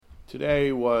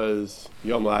Today was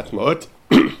Yom Ha'atzmaut.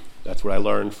 That's what I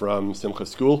learned from Simcha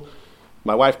School.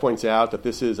 My wife points out that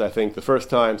this is, I think, the first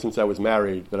time since I was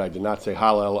married that I did not say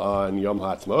Hallel on Yom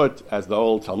Ha'atzmaut. As the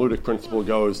old Talmudic principle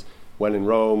goes, when in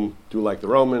Rome, do like the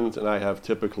Romans, and I have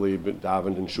typically been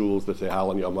davened in shuls that say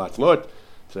Hallel on Yom Ha'atzmaut.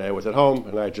 Today I was at home,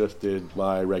 and I just did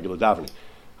my regular davening.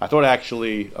 I thought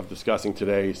actually of discussing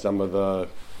today some of the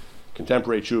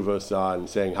contemporary tshuvas on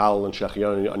saying Hallel and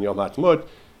Shechion on Yom Ha'atzmaut.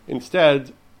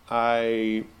 Instead,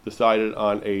 I decided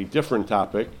on a different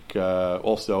topic,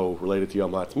 also related to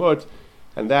Yom Ha'atzmaut,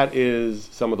 and that is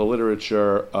some of the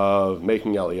literature of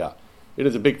making Aliyah. It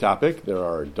is a big topic. There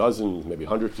are dozens, maybe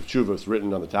hundreds of tshuvas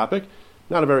written on the topic.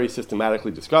 Not a very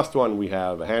systematically discussed one. We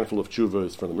have a handful of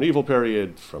tshuvas from the medieval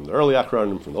period, from the early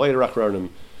Achronim, from the later Achronim,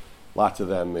 lots of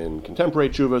them in contemporary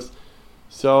tshuvas.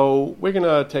 So we're going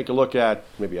to take a look at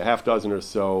maybe a half dozen or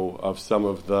so of some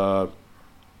of the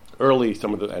early,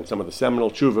 some of the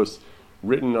seminal tshuvas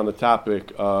written on the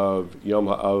topic of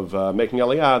making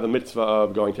Aliyah, the mitzvah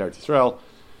of going to Eretz Yisrael.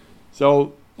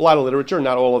 So a lot of literature.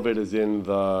 Not all of it is in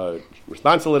the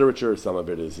responsa literature. Some of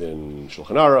it is in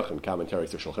Shulchan Aruch and commentaries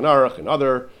to Shulchan Aruch and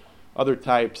other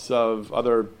types of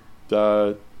other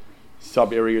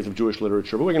sub areas of Jewish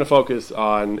literature. But we're going to focus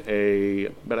on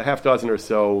about a half dozen or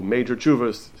so major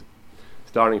tshuvas,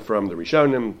 starting from the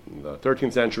Rishonim, the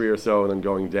 13th century or so, and then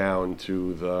going down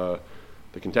to the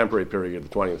contemporary period, the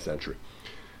 20th century.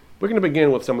 We're going to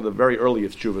begin with some of the very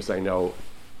earliest tshuvas I know,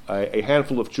 a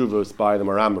handful of tshuvas by the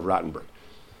Maram of Rottenburg.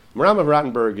 Maram of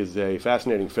Rottenburg is a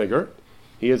fascinating figure.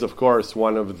 He is, of course,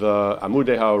 one of the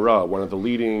Amudei Ha'ora, one of the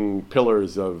leading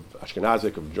pillars of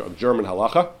Ashkenazic, of German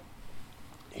halacha.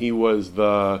 He was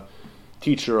the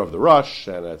teacher of the Rosh,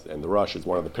 and the Rosh is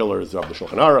one of the pillars of the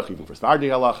Shulchan Aruch, even for Sephardi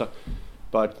halacha.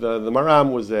 But the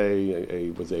Maram was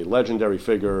a legendary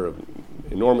figure,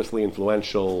 enormously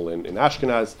influential in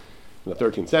Ashkenaz in the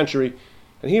 13th century,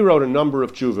 and he wrote a number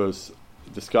of tshuvas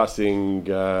discussing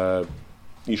Yishuv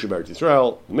Eretz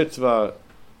Yisrael, the mitzvah,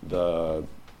 the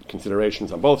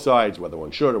considerations on both sides, whether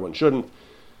one should or one shouldn't.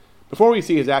 Before we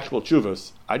see his actual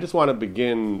tshuvas, I just want to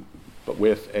begin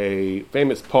with a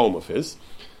famous poem of his,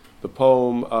 the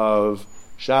poem of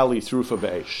Shali Srufa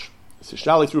Be'esh. So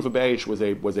Shali Srufa Be'esh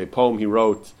was a poem he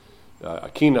wrote, a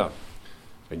kina,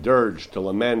 a dirge, to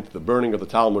lament the burning of the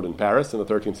Talmud in Paris in the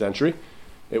 13th century.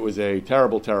 It was a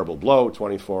terrible, terrible blow.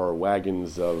 24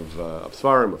 wagons of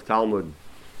Svarim, of Talmud,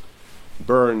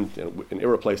 burned, an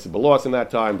irreplaceable loss in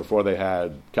that time, before they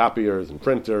had copiers and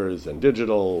printers and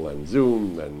digital and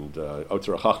Zoom and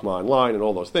Otzera Chachma online and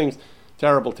all those things.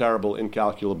 Terrible, terrible,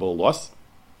 incalculable loss.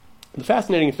 The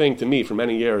fascinating thing to me for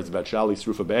many years about Shali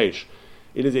Srufa Be'esh,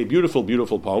 it is a beautiful,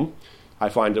 beautiful poem. I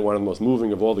find it one of the most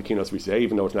moving of all the kinos we say,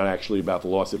 even though it's not actually about the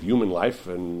loss of human life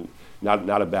and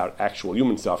not about actual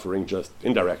human suffering, just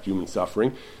indirect human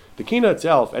suffering. The kina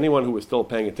itself, anyone who is still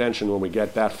paying attention when we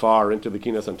get that far into the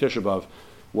kinas on Tisha B'Av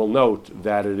will note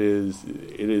that it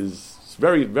is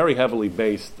very, very heavily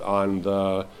based on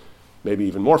the maybe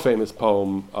even more famous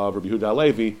poem of Rabbi Yehuda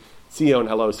Halevi, Tzion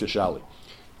Halos Shali.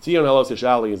 Tzion Halos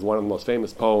Shali is one of the most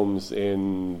famous poems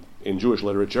in Jewish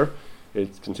literature.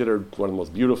 It's considered one of the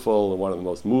most beautiful and one of the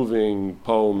most moving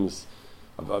poems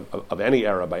of any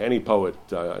era by any poet.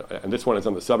 And this one is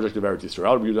on the subject of Eretz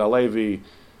Yisrael. Rabbi Yehuda Halevi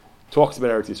talks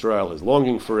about Eretz Yisrael, his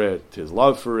longing for it, his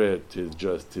love for it, his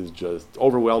just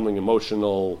overwhelming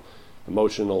emotional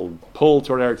pull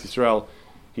toward Eretz Yisrael.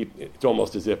 It's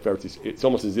almost as if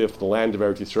the land of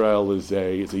Eretz Yisrael is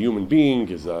a human being,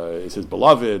 is his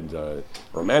beloved, a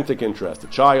romantic interest, a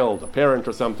child, a parent,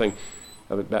 or something.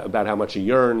 About how much he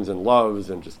yearns and loves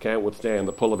and just can't withstand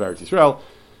the pull of Eretz Yisrael.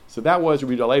 So that was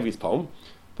Rabbi Yehuda Halevi's poem.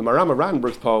 The Maram of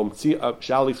Rottenburg's poem,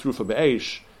 Shali Srufa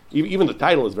Be'esh, even the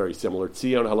title is very similar.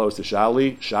 Tzion Halos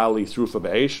Shali, Shali Srufa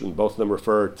Be'esh, and both of them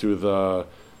refer to the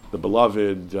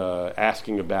beloved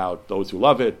asking about those who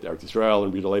love it, Eretz Yisrael,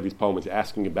 and Rabbi Yehuda Halevi's poem is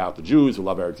asking about the Jews who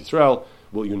love Eretz Yisrael.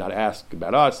 Will you not ask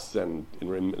about us? And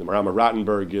in the Maram of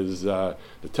Rottenburg is the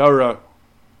Torah.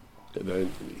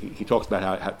 He talks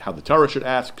about how the Torah should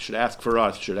ask for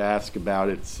us, should ask about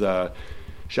its Shali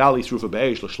Srufa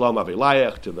Be'esh L'Shlom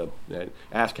Avelayach,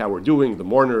 ask how we're doing, the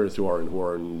mourners who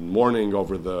are mourning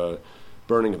over the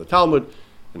burning of the Talmud,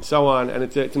 and so on. And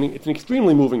it's an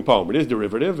extremely moving poem. It is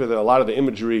derivative. A lot of the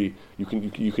imagery you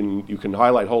can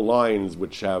highlight whole lines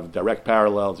which have direct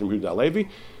parallels in Yehuda Halevi,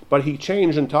 but he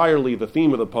changed entirely the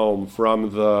theme of the poem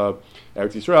from the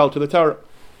Eretz Yisrael to the Torah.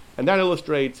 And that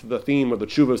illustrates the theme of the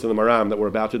tshuvas and the Maram that we're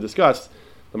about to discuss.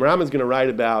 The Maram is going to write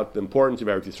about the importance of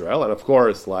Eretz Yisrael, and of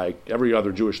course, like every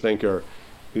other Jewish thinker,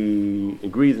 he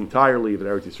agrees entirely that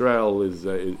Eretz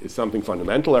Yisrael is something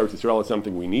fundamental. Eretz Yisrael is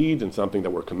something we need and something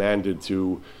that we're commanded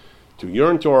to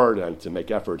yearn toward and to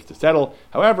make efforts to settle.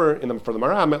 However, for the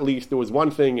Maram at least, there was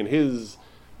one thing in his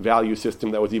value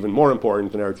system that was even more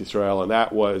important than Eretz Yisrael, and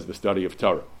that was the study of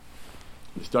Torah.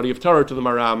 The study of Torah to the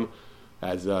Maram,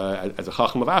 as a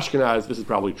Chacham of Ashkenaz, this is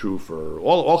probably true for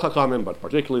all Chachamim, but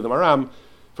particularly the Maram.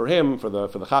 For him, for the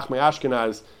Chachmei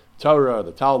Ashkenaz, Torah,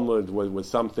 the Talmud, was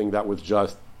something that was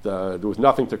just, there was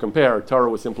nothing to compare. Torah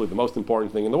was simply the most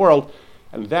important thing in the world,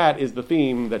 and that is the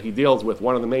theme that he deals with,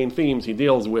 one of the main themes he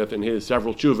deals with in his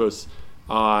several tshuvos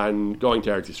on going to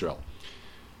Eretz Yisrael.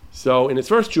 So in his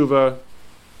first tshuva,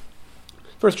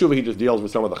 he just deals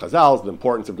with some of the Chazals, the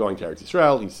importance of going to Eretz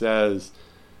Yisrael. He says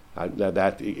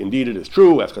that indeed it is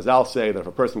true, as Chazal say, that if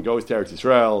a person goes to Eretz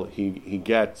Yisrael, he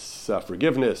gets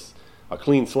forgiveness, a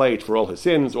clean slate for all his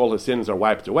sins are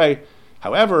wiped away.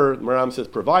 However, Maram says,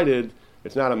 provided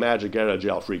it's not a magic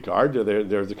get-out-of-jail-free card,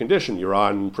 there's a condition. You're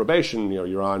on probation,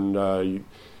 you're on...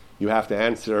 You have to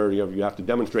answer, you have to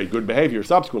demonstrate good behavior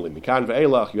subsequently. Mikan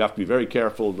ve'elach, you have to be very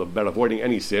careful about avoiding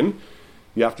any sin.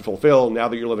 You have to fulfill, now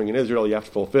that you're living in Israel, you have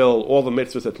to fulfill all the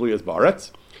mitzvahs at Tluyas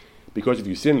Ba'aretz, because if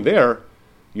you sin there,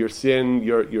 your sin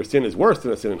is worse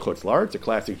than a sin in Chutz La'aretz. It's a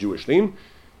classic Jewish theme.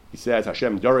 He says,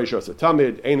 Hashem Doresh Osa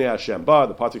Tamid, Einei Hashem Ba.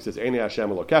 The pasuk says, Einei Hashem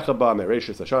Elokecha Ba,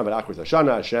 Mereishis Hashana V'Achris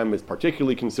Hashana. Hashem is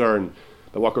particularly concerned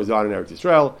about what goes on in Eretz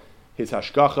Yisrael. His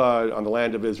hashgacha on the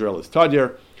land of Israel is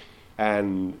Tadir,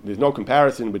 and there's no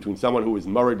comparison between someone who is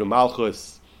Morid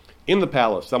B'Malchus in the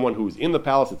palace, someone who's in the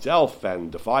palace itself and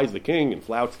defies the king and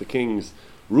flouts the king's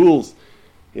rules.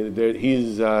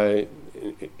 He's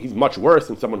much worse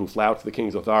than someone who flouts the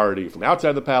king's authority from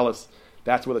outside the palace.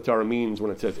 That's what the Torah means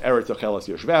when it says Eretz Ochelas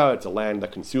Yoshveha. It's a land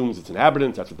that consumes its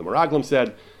inhabitants. That's what the Meraglim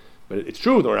said. But it's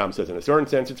true, the Ram says, in a certain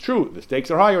sense it's true. The stakes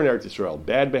are higher in Eretz Yisrael.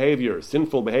 Bad behavior,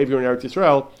 sinful behavior in Eretz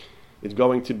Yisrael is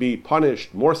going to be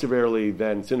punished more severely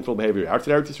than sinful behavior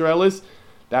outside Eretz Yisrael is.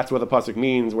 That's what the pasuk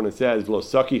means when it says "V'lo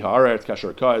saki haaretz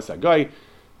kasher ka'es hagai,"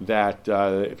 that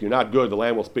if you're not good, the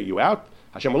land will spit you out.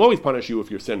 Hashem will always punish you if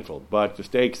you're sinful, but the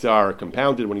stakes are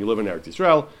compounded when you live in Eretz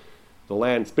Yisrael. The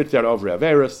land spits out over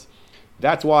Averis.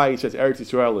 That's why he says Eretz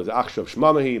Yisrael is achshav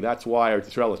shmamahi. That's why Eretz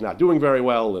Yisrael is not doing very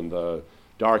well. In the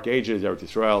Dark Ages, Eretz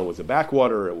Yisrael was a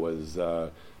backwater. It was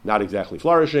not exactly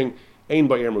flourishing. Ein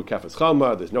ba'ir mukefes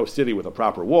chama. There's no city with a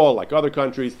proper wall like other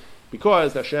countries,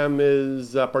 because Hashem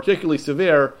is particularly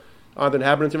severe on the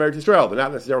inhabitants of Eretz Yisrael. They're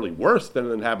not necessarily worse than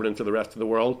the inhabitants of the rest of the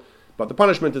world, but the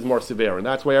punishment is more severe, and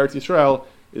that's why Eretz Yisrael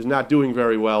is not doing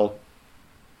very well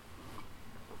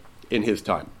in his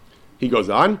time. He goes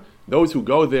on, those who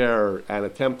go there and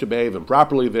attempt to behave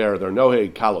improperly there, they're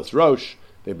noheg kalos rosh,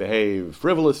 they behave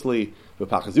frivolously,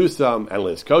 v'pachazusam, and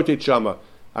liskotet shama.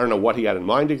 I don't know what he had in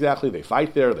mind exactly. They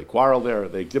fight there, they quarrel there,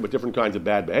 they exhibit different kinds of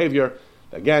bad behavior.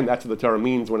 Again, that's what the Torah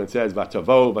means when it says,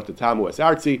 Vatavo, Vatatamu es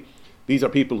artzi. These are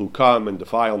people who come and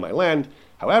defile my land.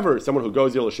 However, someone who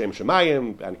goes L'Shem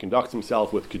Shemayim and conducts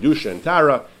himself with Kedusha and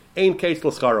Tara, Ein Keis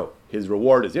L'Scharo. His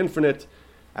reward is infinite.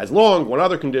 As long, one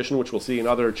other condition, which we'll see in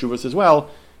other tshuvas as well,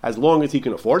 as long as he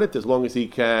can afford it, as long as he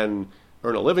can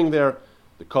earn a living there.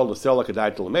 The Kol L'Sela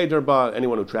Kedai T'Lamei,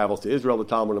 anyone who travels to Israel, the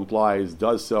Talmud implies,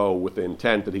 does so with the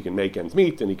intent that he can make ends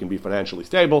meet and he can be financially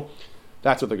stable.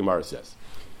 That's what the Gemara says.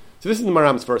 So this is the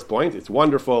Maram's first point. It's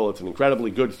wonderful. It's an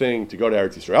incredibly good thing to go to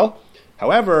Eretz Yisrael.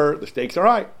 However, the stakes are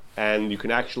high, and you can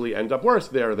actually end up worse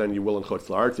there than you will in Chutz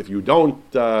La'aretz. If you don't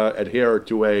adhere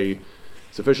to a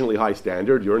sufficiently high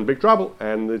standard, you're in big trouble,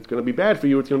 and it's going to be bad for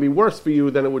you. It's going to be worse for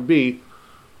you than it would be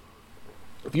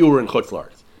if you were in Chutz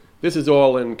La'aretz. This is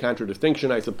all in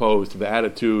contradistinction, I suppose, to the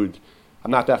attitude. I'm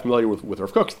not that familiar with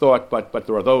Rav Kook's thought, but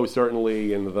there are those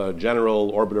certainly in the general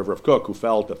orbit of Rav Kook who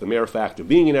felt that the mere fact of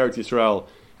being in Eretz Yisrael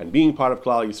and being part of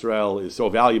Klal Yisrael is so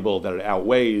valuable that it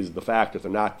outweighs the fact that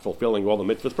they're not fulfilling all the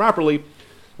mitzvahs properly.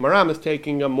 Maram is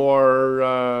taking a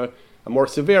more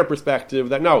severe perspective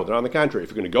that no, they're on the contrary.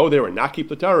 If you're going to go there and not keep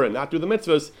the Torah and not do the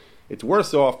mitzvahs, it's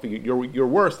worse off. You're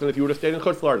worse than if you would have stayed in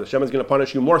Chutz La'aretz. Hashem is going to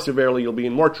punish you more severely. You'll be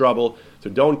in more trouble. So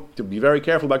be very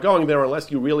careful about going there unless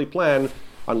you really plan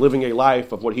on living a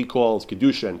life of what he calls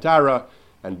Kedusha and Tara,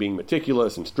 and being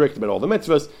meticulous and strict about all the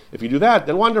mitzvahs. If you do that,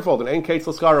 then wonderful. Then Ein Keis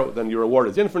L'Scharo. Then your reward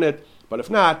is infinite. But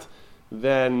if not,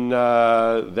 then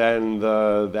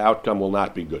the outcome will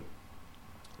not be good.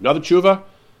 Another tshuva,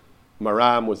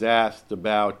 Maram was asked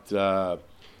about,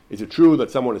 is it true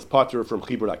that someone is patur from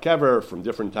chibur hakever, from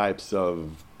different types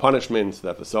of punishments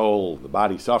that the soul, the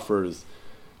body suffers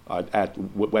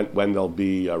when they'll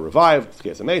be revived?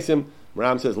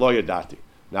 Maram says, lo yadati.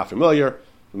 Not familiar.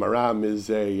 Maram is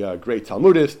a great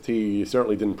Talmudist. He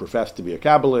certainly didn't profess to be a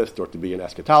Kabbalist or to be an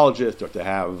eschatologist or to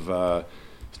have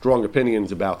strong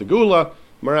opinions about the Gula.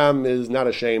 Maram is not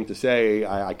ashamed to say,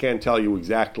 I can't tell you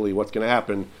exactly what's going to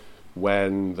happen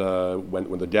when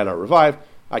the dead are revived?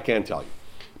 I can't tell you.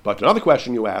 But another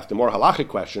question you asked, a more halachic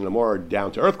question, a more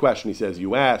down-to-earth question, he says,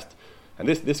 you asked, and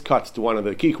this cuts to one of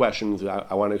the key questions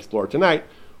I want to explore tonight.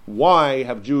 Why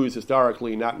have Jews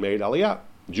historically not made Aliyah?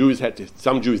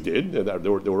 Some Jews did. There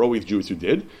were always Jews who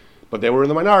did, but they were in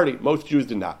the minority. Most Jews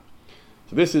did not.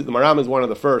 So the Maram is one of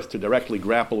the first to directly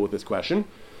grapple with this question.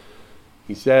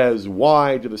 He says,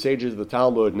 why do the sages of the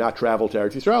Talmud not travel to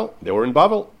Eretz Yisrael? They were in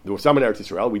Bavel. There were some in Eretz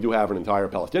Yisrael. We do have an entire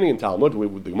Palestinian Talmud.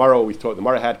 The Gemara always taught, the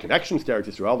Gemara had connections to Eretz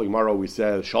Yisrael. The Gemara always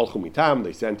says, Shalchu mitam,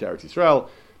 they sent to Eretz Yisrael.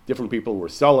 Different people were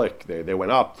Sulik. They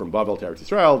went up from Bavel to Eretz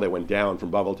Yisrael. They went down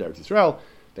from Bavel to Eretz Yisrael.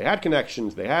 They had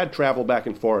connections. They had travel back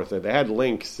and forth. They had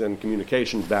links and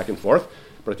communications back and forth.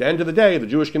 But at the end of the day, the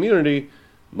Jewish community,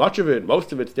 most of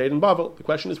it stayed in Bavel. The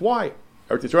question is why?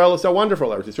 Eretz Yisrael is so wonderful.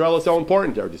 Eretz Yisrael is so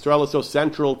important. Eretz Yisrael is so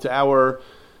central to our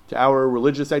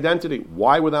religious identity.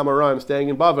 Why were the Amoraim staying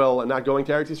in Bavel and not going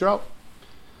to Eretz Yisrael?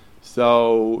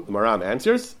 So the Maram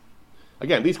answers.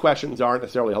 Again, these questions aren't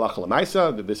necessarily halacha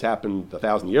l'maisa. This happened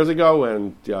 1,000 years ago,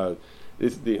 and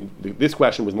this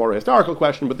question was more a historical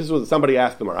question. But this was somebody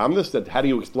asked the Maram this: that how do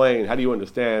you explain, how do you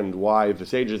understand why the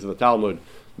sages of the Talmud,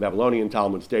 the Babylonian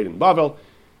Talmud, stayed in Bavel?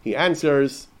 He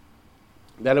answers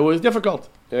that it was difficult.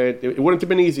 It wouldn't have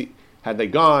been easy. Had they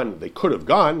gone, they could have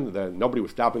gone. Nobody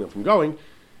was stopping them from going,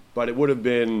 but it would have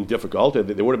been difficult. They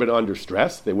would have been under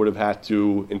stress. They would have had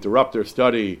to interrupt their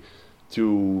study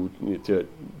to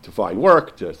find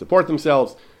work, to support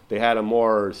themselves. They had a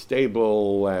more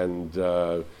stable and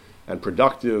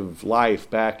productive life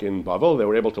back in Bavel. They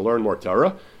were able to learn more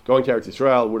Torah. Going to Eretz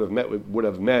Yisrael would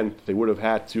have meant they would have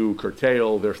had to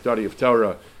curtail their study of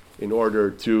Torah in order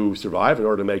to survive, in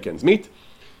order to make ends meet.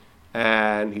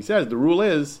 And he says the rule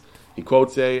is, he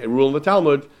quotes a rule in the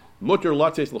Talmud, Mutter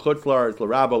latzes l'chutz la'aretz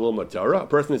l'rabba l'ilmod Torah. A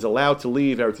person is allowed to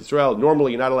leave Eretz Yisrael.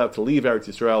 Normally, you're not allowed to leave Eretz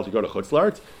Yisrael to go to chutz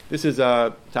la'aretz. This is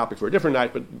a topic for a different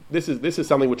night, but this is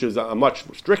something which is a much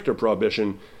stricter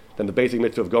prohibition than the basic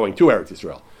mitzvah of going to Eretz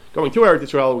Yisrael. Going to Eretz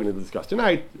Yisrael, we're going to discuss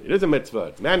tonight. It is a mitzvah.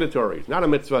 It's mandatory. It's not a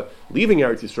mitzvah. Leaving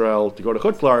Eretz Yisrael to go to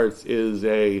chutz la'aretz is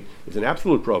an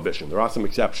absolute prohibition. There are some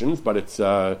exceptions, but it's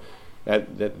that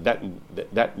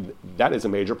is a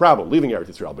major problem, leaving Eretz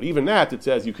Yisrael. But even that, it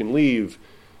says you can leave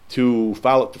to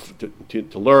follow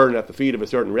to learn at the feet of a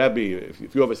certain Rebbe.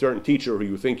 If you have a certain teacher who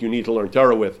you think you need to learn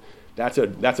Torah with, that's a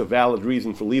valid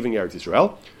reason for leaving Eretz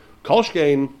Yisrael. Kol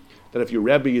shkein, that if your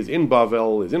Rebbe is in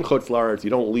Bavel, is in Chutz La'aretz, you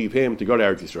don't leave him to go to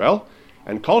Eretz Yisrael.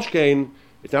 And Kol shkein,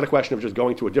 it's not a question of just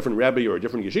going to a different Rebbe or a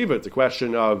different yeshiva. It's a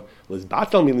question of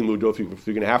lizbatal milimudo, if you're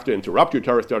going to have to interrupt your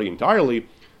Torah study entirely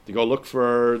to go look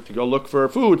for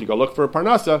food, to go look for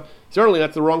parnasa. Certainly,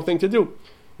 that's the wrong thing to do.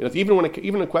 And it's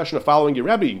even a question of following your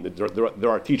Rebbe. There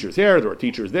are teachers here, there are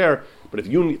teachers there. But if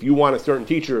you want a certain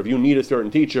teacher, if you need a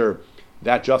certain teacher,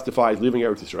 that justifies leaving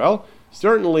Eretz Yisrael.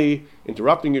 Certainly,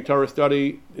 interrupting your Torah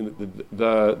study,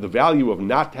 the value of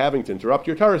not having to interrupt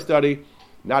your Torah study,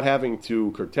 not having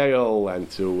to curtail and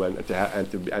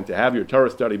to have your Torah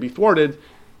study be thwarted,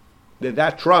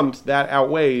 that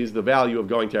outweighs the value of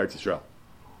going to Eretz Yisrael.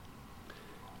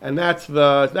 And that's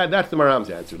the Maram's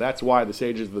answer. That's why the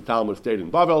sages of the Talmud stayed in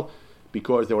Bavel,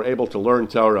 because they were able to learn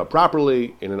Torah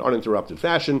properly in an uninterrupted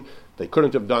fashion. They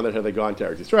couldn't have done it had they gone to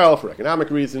Eretz Yisrael for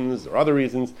economic reasons or other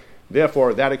reasons.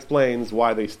 Therefore, that explains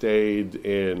why they stayed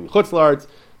in Chutz La'aretz.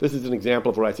 This is an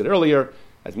example of what I said earlier.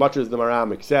 As much as the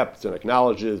Maram accepts and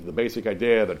acknowledges the basic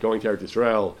idea that going to Eretz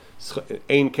Yisrael,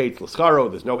 ein kates l'scharo,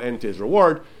 there's no end to his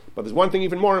reward, but there's one thing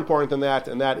even more important than that,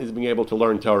 and that is being able to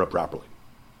learn Torah properly.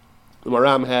 The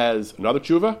Maram has another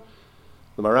tshuva.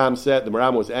 The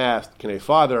Maram was asked, can a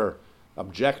father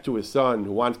object to his son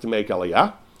who wants to make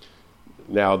aliyah?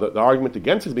 Now, the argument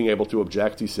against his being able to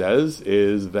object, he says,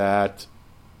 is that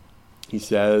he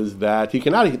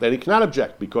cannot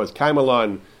object because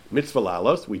kaimalan mitzvah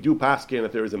lalos. We do paskin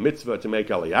that there is a mitzvah to make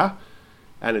aliyah,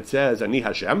 and it says ani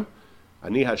Hashem,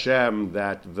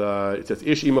 that it says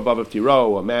ish im above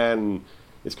tiro, a man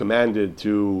is commanded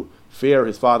to fear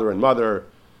his father and mother.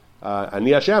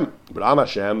 Ani Hashem, but Am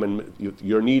Hashem, and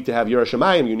your need to have Yirah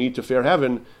Shamayim, you need to fear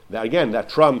heaven.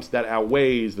 That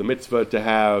outweighs the mitzvah to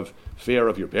have fear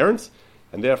of your parents,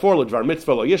 and therefore l'dvar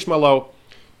mitzvah lo yishmalo.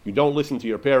 You don't listen to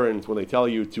your parents when they tell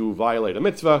you to violate a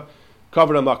mitzvah.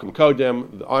 Kavod makom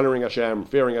kodem, honoring Hashem,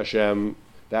 fearing Hashem,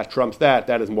 that trumps that.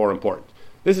 That is more important.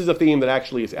 This is a theme that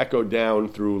actually is echoed down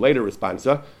through later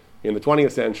responsa. In the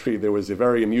 20th century, there was a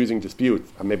very amusing dispute.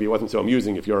 Maybe it wasn't so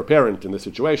amusing if you're a parent in this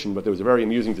situation, but there was a very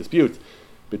amusing dispute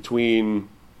between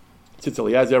Tzitz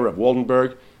Eliezer of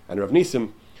Waldenberg and Rav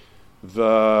Nisim.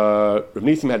 Rav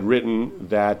Nisim had written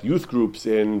that youth groups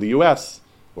in the U.S.,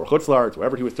 or Chutz La'aretz,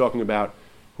 wherever he was talking about,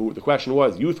 who the question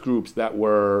was youth groups that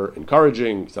were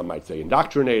encouraging, some might say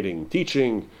indoctrinating,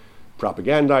 teaching,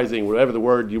 propagandizing, whatever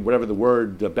the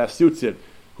word best suits it,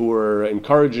 who were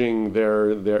encouraging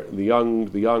the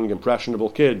young impressionable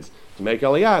kids to make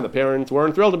Aliyah, and the parents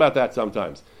weren't thrilled about that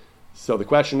sometimes. So the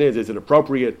question is it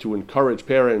appropriate to encourage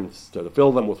parents to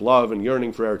fill them with love and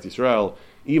yearning for Eretz Yisrael,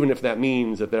 even if that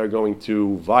means that they're going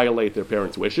to violate their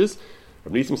parents' wishes?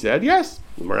 Rav Nisim said, yes,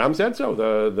 the Maram said so.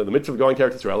 The mitzvah of going to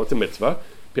Eretz Yisrael, it's a mitzvah.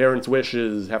 Parents'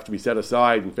 wishes have to be set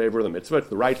aside in favor of the mitzvah. It's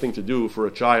the right thing to do for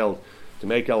a child to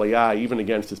make Aliyah even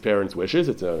against his parents' wishes.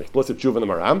 It's an explicit tshuva in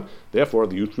the Maram. Therefore,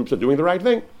 the youth groups are doing the right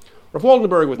thing. Rav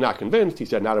Waldenberg was not convinced. He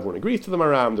said not everyone agrees to the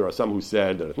Maram. There are some who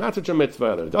said that it's not such a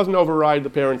mitzvah, that it doesn't override the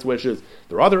parents' wishes.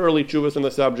 There are other early tshuvas on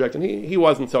the subject, and he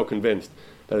wasn't so convinced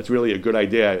that it's really a good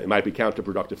idea. It might be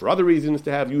counterproductive for other reasons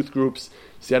to have youth groups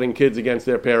setting kids against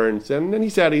their parents. And then he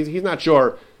said he's not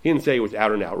sure. He didn't say it was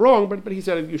out and out wrong, but he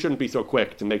said you shouldn't be so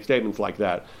quick to make statements like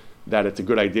that it's a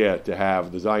good idea to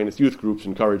have the Zionist youth groups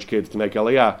encourage kids to make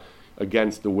Aliyah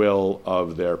against the will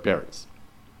of their parents.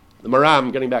 The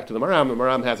Maram, getting back to the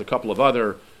Maram has a couple of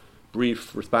other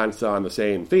brief responses on the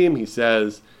same theme. He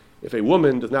says, if a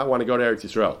woman does not want to go to Eretz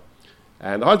Yisrael,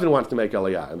 and the husband wants to make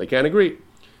Aliyah, and they can't agree,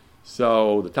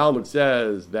 so the Talmud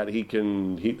says that he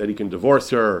can divorce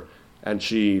her, and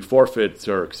she forfeits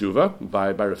her ksuva by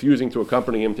refusing to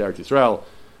accompany him to Eretz Yisrael.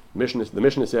 The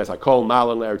Mishnah says, "Hakol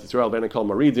malan Eretz Yisrael, then Hakol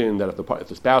maridin." That if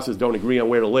the spouses don't agree on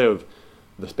where to live,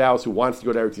 the spouse who wants to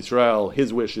go to Eretz Yisrael,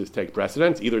 his wishes take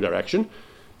precedence, either direction.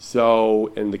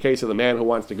 So, in the case of the man who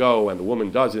wants to go and the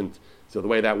woman doesn't, so the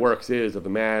way that works is that the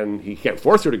man, he can't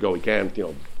force her to go. He can't,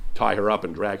 tie her up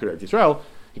and drag her to Eretz Yisrael.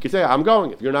 He could say, "I'm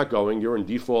going. If you're not going, you're in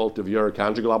default of your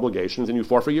conjugal obligations, and you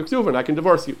forfeit your ksuva, and I can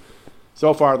divorce you."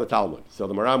 So far, the Talmud. So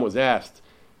the Maram was asked,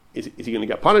 is he going to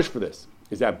get punished for this?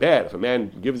 Is that bad? If a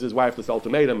man gives his wife this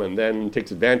ultimatum and then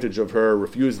takes advantage of her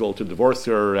refusal to divorce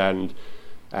her and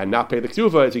not pay the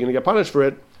ksuva, is he going to get punished for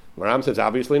it? Maram says,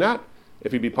 obviously not.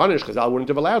 If he'd be punished, Chazal wouldn't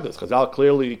have allowed this. Chazal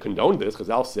clearly condoned this.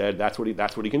 Chazal said that's what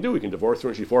he can do. He can divorce her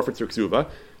and she forfeits her ksuva.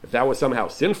 If that was somehow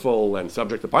sinful and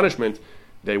subject to punishment,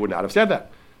 they would not have said that.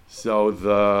 So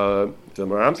the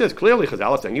Maram says clearly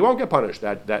Chazal is saying he won't get punished.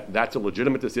 That's a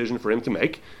legitimate decision for him to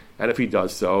make, and if he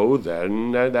does so,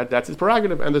 then that's his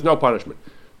prerogative, and there's no punishment.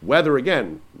 Whether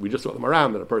again, we just saw the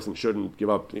Maram that a person shouldn't give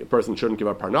up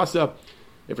parnasa.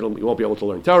 If he won't be able to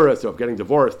learn Torah, so if getting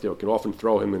divorced can often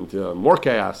throw him into more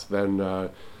chaos than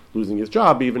losing his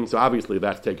job even. So obviously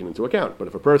that's taken into account. But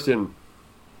if a person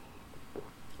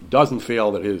doesn't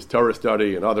feel that his Torah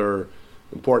study and other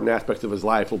important aspects of his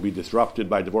life will be disrupted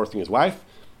by divorcing his wife,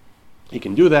 he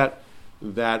can do that.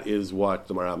 That is what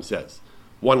the Maram says.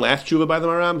 One last tshuva by the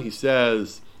Maram. He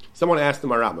says, someone asked the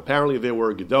Maram, apparently there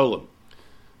were Gedolim,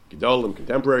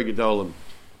 contemporary Gedolim,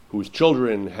 whose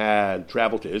children had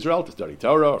traveled to Israel to study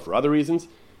Torah or for other reasons,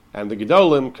 and the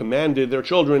Gedolim commanded their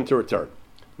children to return.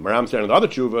 Maram said in the other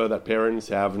tshuva that parents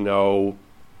have no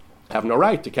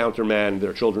right to countermand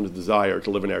their children's desire to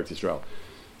live in Eretz Yisrael.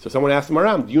 So someone asked the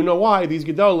Maram, do you know why these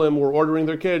Gedolim were ordering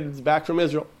their kids back from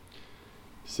Israel?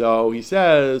 So he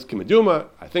says, Kimeduma,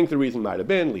 I think the reason might have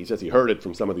been, he says he heard it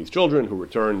from some of these children who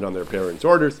returned on their parents'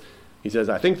 orders. He says,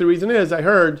 I think the reason is, I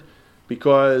heard,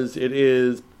 because it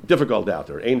is difficult out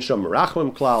there. Ein sham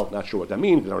merachmim klal, not sure what that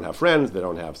means. They don't have friends, they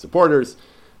don't have supporters,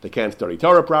 they can't study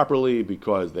Torah properly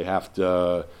because they have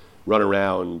to run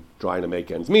around trying to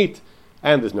make ends meet,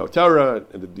 and there's no Torah,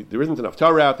 there isn't enough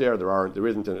Torah out there, there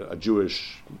isn't a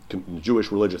Jewish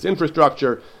religious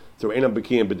infrastructure, so einam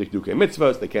b'kiyim b'dikdukei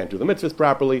mitzvahs, they can't do the mitzvahs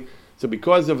properly. So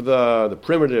because of the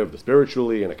primitive, the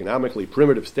spiritually and economically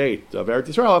primitive state of Eretz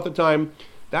Yisrael at the time,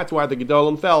 that's why the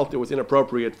Gedolim felt it was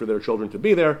inappropriate for their children to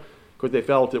be there, because they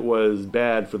felt it was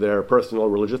bad for their personal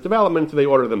religious development, so they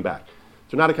ordered them back.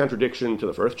 So not a contradiction to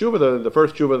the first tshuva. The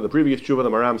first tshuva, the previous tshuva, the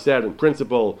Maram said, in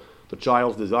principle, the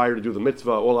child's desire to do the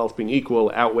mitzvah, all else being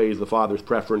equal, outweighs the father's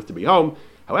preference to be home.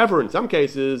 However, in some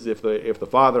cases, if the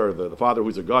father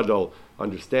who's a gadol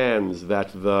understands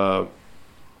that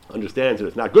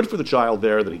it's not good for the child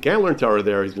there, that he can't learn Torah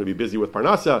there, he's going to be busy with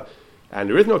parnasa, and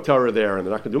there is no Torah there, and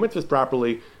they're not going to do mitzvahs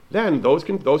properly, then those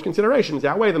considerations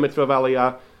outweigh the mitzvah of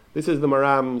Aliyah. This is the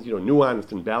Maram's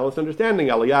nuanced and balanced understanding.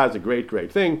 Aliyah is a great,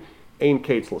 great thing. Ein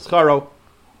kates l'scharo.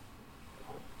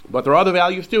 But there are other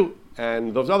values too,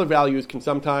 and those other values can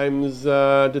sometimes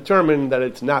determine that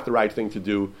it's not the right thing to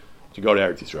do to go to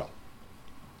Eretz Yisrael.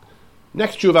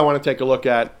 Next tshuva I want to take a look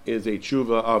at is a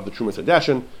tshuva of the Trumas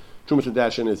Hadeshen. Trumas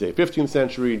Hadeshen is a 15th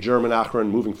century German Achron,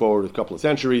 moving forward a couple of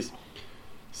centuries.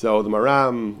 So the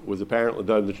Maram was apparently,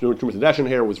 the Trumas Hadeshen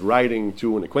here was writing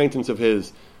to an acquaintance of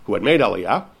his who had made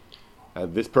Aliyah.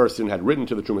 And this person had written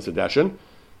to the Trumas Hadeshen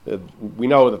We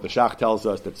know that the Shach tells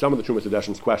us that some of the Trumas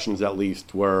Hadeshin's questions, at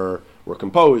least, were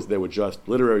composed. They were just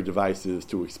literary devices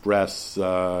to express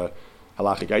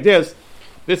halachic ideas.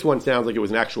 This one sounds like it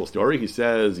was an actual story. He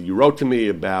says, you wrote to me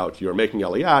about your making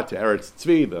Aliyah to Eretz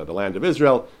Tzvi, the land of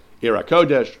Israel, Ir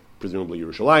HaKodesh, presumably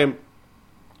Yerushalayim,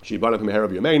 Shibana Meher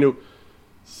of Yameinu.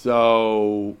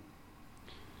 So,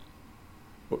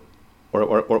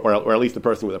 or at least the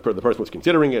person was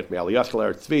considering it. Me'aliyah Shel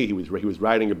Eretz Tzvi. He was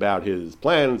writing about his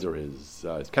plans or his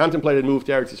contemplated move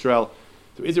to Eretz Yisrael.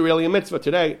 So, is it really a mitzvah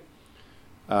today?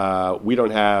 We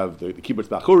don't have the kibbutz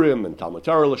bachurim and Talmud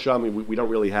Torah l'sham. We don't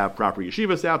really have proper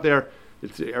yeshivas out there.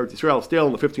 Eretz Yisrael still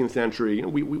in the 15th century.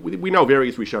 We know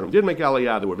various Rishonim did make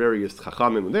Aliyah. There were various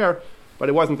chachamim there, but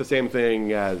it wasn't the same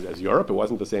thing as Europe. It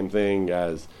wasn't the same thing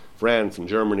as France and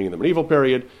Germany in the medieval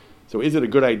period. So is it a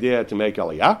good idea to make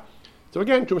Aliyah? So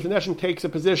again, Trumas Hadeshin takes a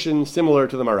position similar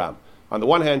to the Maram. On the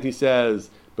one hand, he says,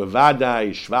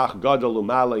 "Bevadai shvach gadol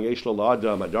umala yesh lo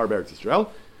la'adam adar be'Eretz Yisrael."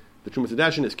 The Trumas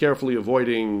Hadeshin is carefully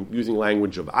avoiding using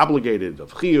language of obligated,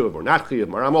 of chiyuv or not chiyuv.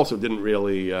 Maram also didn't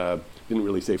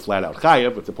really say flat out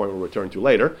chayav. It's a point we'll return to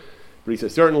later. But he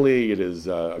says certainly it is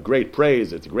a great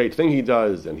praise. It's a great thing he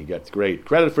does, and he gets great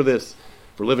credit for this,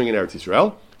 for living in Eretz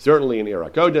Yisrael. Certainly in Ir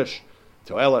HaKodesh.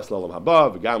 To'eles l'olam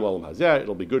haba v'gam l'olam hazeh.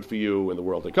 It'll be good for you in the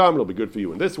world to come. It'll be good for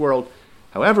you in this world.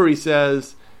 However, he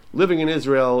says living in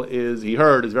Israel is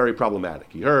very problematic.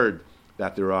 He heard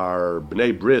that there are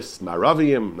bnei bris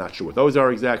maravim. Not sure what those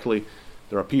are exactly.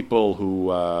 There are people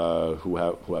who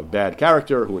have bad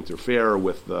character, who interfere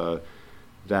with that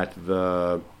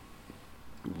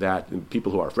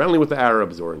people who are friendly with the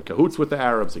Arabs or in cahoots with the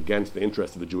Arabs against the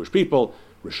interests of the Jewish people.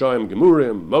 Rishoim,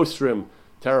 Gemurim, Mosrim.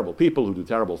 Terrible people who do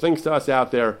terrible things to us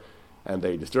out there, and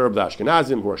they disturb the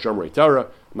Ashkenazim, who are Shomrei Torah.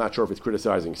 I'm not sure if it's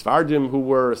criticizing Sfardim, who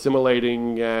were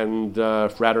assimilating and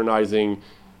fraternizing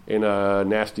in a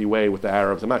nasty way with the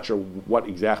Arabs. I'm not sure what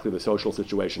exactly the social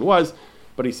situation was,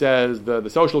 but he says the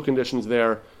social conditions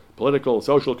there, political,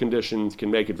 social conditions, can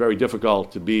make it very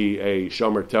difficult to be a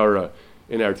Shomer Torah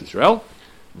in Eretz Yisrael.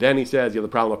 Then he says you have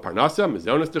the problem of Parnasa,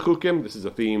 Mizonos Techukim. This is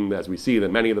a theme, as we see, that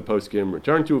many of the poskim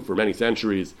return to for many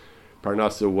centuries.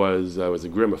 Parnasa was a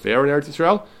grim affair in Eretz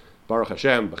Yisrael. Baruch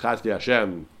Hashem, B'chazdei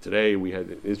Hashem. Today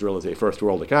Israel is a first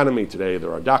world economy. Today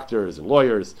there are doctors and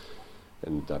lawyers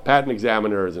and patent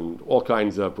examiners and all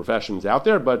kinds of professions out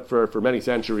there. But for many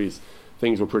centuries,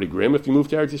 things were pretty grim if you moved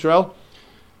to Eretz Yisrael.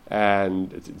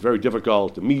 And it's very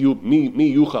difficult. Who can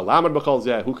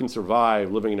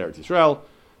survive living in Eretz Yisrael?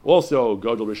 Also,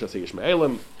 Godel Rishas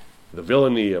Yishmaelim, the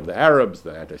villainy of the Arabs,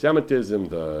 the anti-Semitism,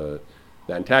 the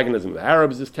antagonism of the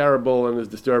Arabs is terrible and is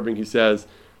disturbing, he says.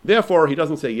 Therefore, he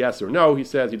doesn't say yes or no. He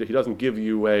says he doesn't give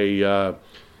you a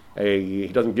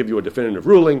definitive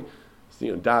ruling.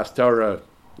 Das Torah,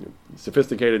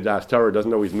 sophisticated Das Torah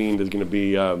doesn't always mean there's going to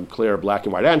be a clear black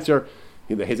and white answer.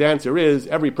 His answer is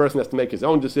every person has to make his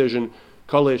own decision.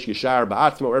 Kolish Yishar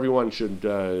Ba'atzmo. Everyone should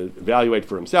evaluate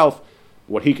for himself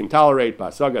what he can tolerate.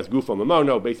 Ba'asagas Gufo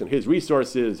Mamono, based on his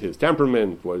resources, his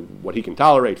temperament, what he can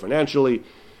tolerate financially,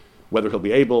 whether he'll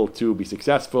be able to be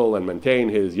successful and maintain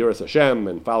his Yiras Hashem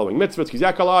and following mitzvahs.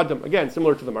 Kizak al Adam, again,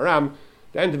 similar to the Maram. At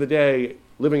the end of the day,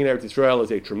 living in Eretz Yisrael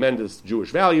is a tremendous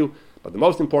Jewish value, but the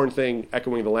most important thing,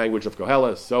 echoing the language of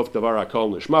Koheles, Sof Davar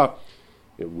HaKol Nishma,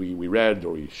 we read,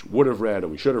 or we would have read, or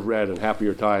we should have read in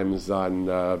happier times on,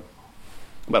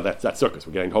 that's Sukkot.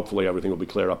 We're getting, hopefully everything will be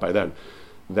cleared up by then.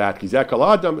 That Kizak al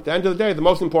Adam, at the end of the day, the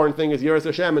most important thing is Yiras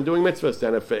Hashem and doing mitzvahs,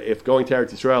 and if going to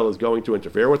Eretz Yisrael is going to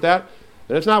interfere with that,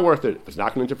 then it's not worth it. If it's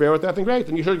not going to interfere with that, then great.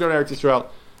 Then you should go to Eretz Yisrael.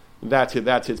 That's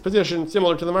his position,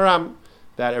 similar to the Maram,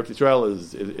 that Eretz Yisrael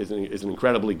is an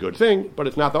incredibly good thing, but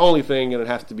it's not the only thing, and it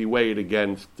has to be weighed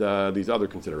against these other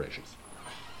considerations.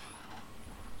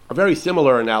 A very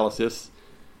similar analysis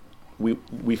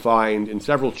we find in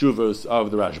several tshuvas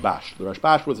of the Rashbash. The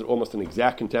Rashbash was almost an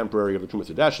exact contemporary of the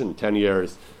Trumas Hadeshin. 10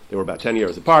 years, they were about 10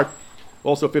 years apart.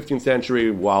 Also 15th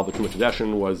century, while the Trumas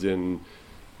Hadeshin was in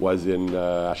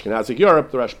Ashkenazic Europe,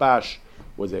 the Rashbash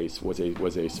was a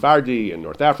Sephardi in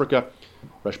North Africa.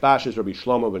 Rashbash is Rabbi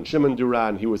Shlomo ben Shimon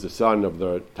Duran. He was the son of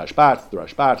the Tashbats, the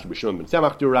Rashbash, Rabbi Shimon ben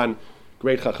Tzemach Duran,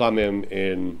 great Chachamim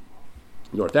in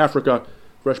North Africa.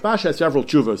 Rashbash has several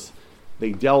tshuvas.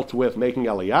 They dealt with making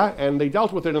Aliyah, and they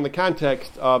dealt with it in the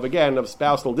context of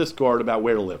spousal discord about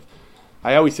where to live.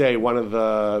 I always say one of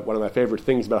my favorite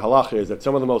things about halacha is that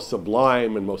some of the most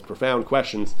sublime and most profound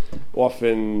questions,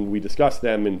 often we discuss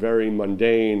them in very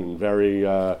mundane and very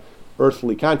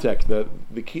earthly context. The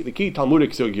key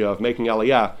Talmudic sugya of making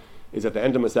Aliyah is at the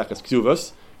end of Maseches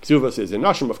Ksuvos. Ksuvos is in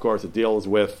Nashim, of course. It deals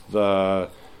with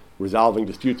resolving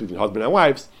disputes between husband and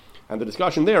wives. And the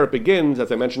discussion there, it begins,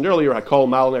 as I mentioned earlier, Hakol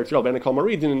Mal and Eretz Yisrael, Ben Hakol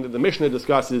Maridin. The Mishnah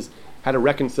discusses how to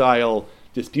reconcile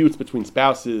disputes between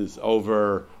spouses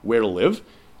over where to live.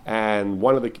 And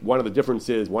one of the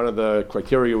differences, one of the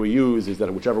criteria we use is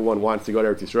that whichever one wants to go to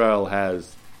Eretz Yisrael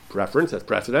has preference, has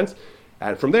precedence.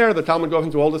 And from there, the Talmud goes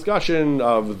into a whole discussion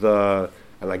of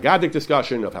an agadic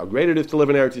discussion of how great it is to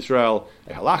live in Eretz Yisrael,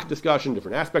 a halachic discussion,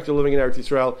 different aspects of living in Eretz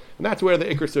Yisrael, and that's where the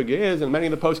Ikar Sugya is, and many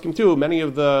of the poskim too, many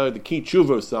of the key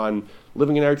tshuvos on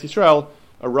living in Eretz Yisrael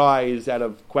arise out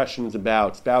of questions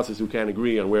about spouses who can't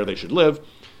agree on where they should live.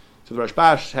 So the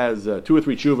Rashbash has 2 or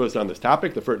 3 tshuvos on this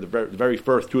topic. The very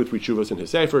first 2 or 3 tshuvos in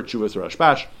his Sefer, Tshuvos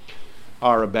Rashbash,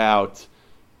 are about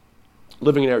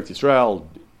living in Eretz Yisrael.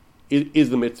 Is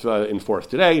the mitzvah enforced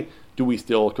today? Do we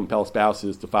still compel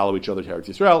spouses to follow each other to Eretz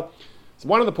Yisrael? So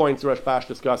one of the points Rashbash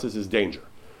discusses is danger.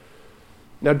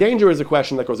 Now, danger is a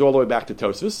question that goes all the way back to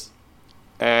Tosfos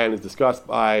and is discussed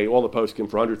by all the poskim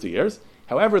for hundreds of years.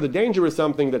 However, the danger is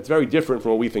something that's very different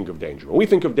from what we think of danger. When we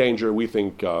think of danger, we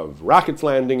think of rockets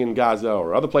landing in Gaza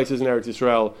or other places in Eretz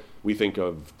Yisrael. We think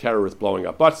of terrorists blowing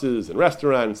up buses and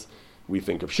restaurants. We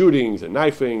think of shootings and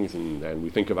knifings, and we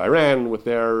think of Iran with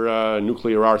their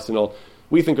nuclear arsenal.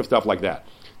 We think of stuff like that.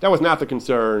 That was not the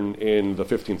concern in the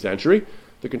 15th century.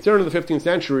 The concern in the 15th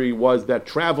century was that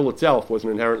travel itself was an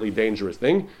inherently dangerous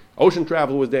thing. Ocean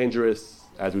travel was dangerous,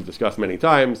 as we've discussed many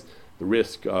times. The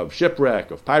risk of shipwreck,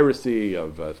 of piracy,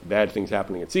 of bad things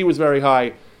happening at sea was very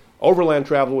high. Overland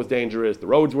travel was dangerous. The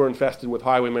roads were infested with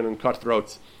highwaymen and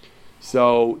cutthroats.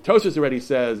 So Tosfos already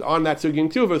says, on that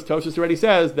Sugya Tuvos, Tosfos already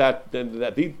says that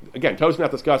again, Tosfos is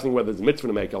not discussing whether it's a mitzvah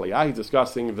to make aliyah. He's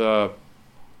discussing the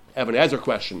Even Ezer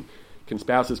question. Can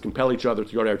spouses compel each other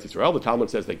to go to Eretz Yisrael? The Talmud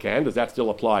says they can. Does that still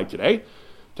apply today?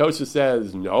 Tosfos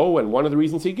says no, and one of the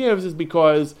reasons he gives is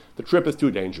because the trip is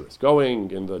too dangerous.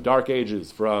 Going in the dark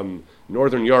ages from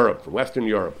Northern Europe, from Western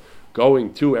Europe,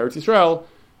 going to Eretz Yisrael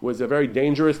was a very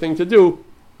dangerous thing to do,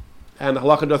 and the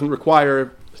halacha doesn't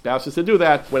require spouses to do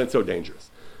that when it's so dangerous.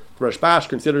 Rashbash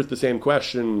considers the same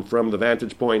question from the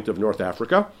vantage point of North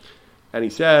Africa, and he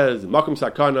says, Makom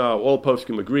Sakana, all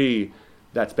poskim agree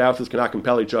that spouses cannot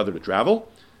compel each other to travel.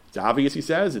 It's obvious, he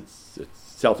says, it's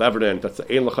self-evident that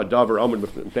Ein Lecha Davar Omed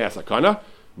B'Pnei Sakana.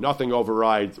 Nothing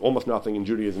overrides, almost nothing in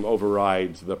Judaism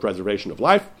overrides the preservation of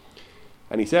life.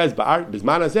 And he says, Bisman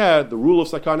Hazeh, the rule of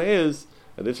Sakana is,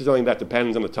 and this is something that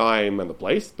depends on the time and the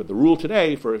place, but the rule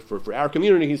today for our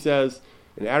community, he says,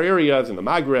 in our areas, in the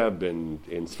Maghreb,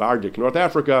 in Sephardic, North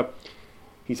Africa,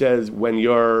 he says, when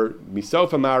you're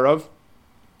Misofa Marav,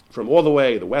 from all the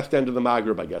way, the west end of the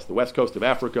Maghreb, I guess, the west coast of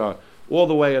Africa, all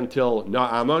the way until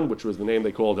Na'aman, which was the name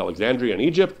they called Alexandria in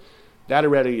Egypt, that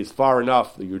already is far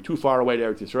enough that you're too far away to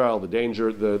Eretz Yisrael. The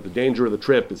danger of the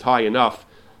trip is high enough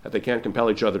that they can't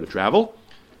compel each other to travel.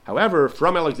 However,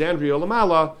 from Alexandria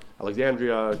Lamala,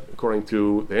 Alexandria, according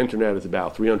to the internet, is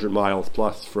about 300 miles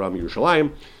plus from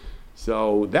Yerushalayim.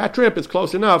 So that trip is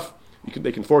close enough.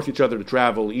 They can force each other to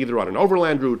travel either on an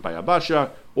overland route by Abasha,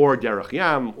 or Derech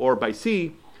Yam, or by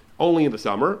sea, only in the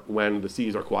summer, when the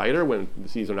seas are quieter, when the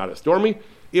seas are not as stormy.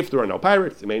 If there are no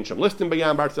pirates, in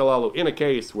a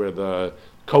case where the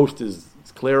coast is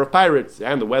clear of pirates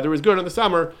and the weather is good in the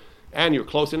summer, and you're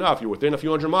close enough, you're within a few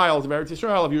hundred miles of Eretz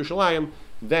Yisrael, of Yerushalayim,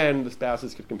 then the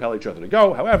spouses could compel each other to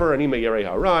go. However,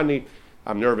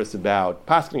 I'm nervous about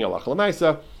pasking Halach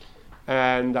L'Maisa,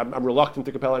 and I'm reluctant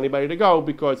to compel anybody to go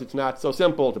because it's not so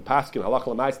simple to paskin Halach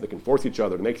L'Maisa that can force each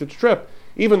other to make such a trip.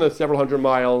 Even the several hundred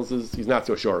miles he's not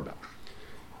so sure about.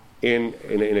 In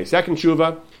a second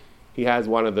tshuva, he has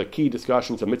one of the key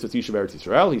discussions of mitzvah Yishuv Eretz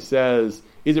Yisrael. He says,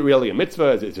 is it really a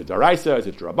mitzvah? Is it daraisa? Is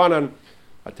it drabanan?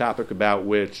 A topic about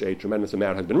which a tremendous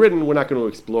amount has been written. We're not going to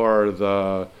explore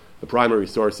the primary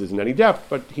sources in any depth,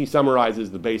 but he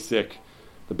summarizes the basic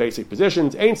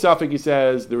positions. Ein safek, he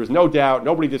says, there is no doubt,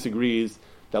 nobody disagrees,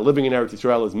 that living in Eretz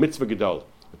Yisrael is mitzvah gedol.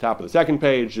 The top of the second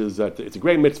page is that it's a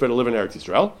great mitzvah to live in Eretz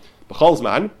Yisrael. B'chol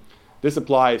zman, this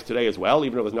applies today as well,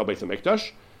 even though there's no Beis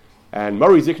HaMikdash. And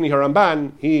Mori Zikni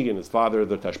HaRamban, he and his father,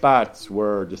 the Tashbats,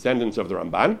 were descendants of the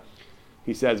Ramban.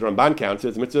 He says the Ramban counts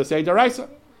as mitzvah say daraisa.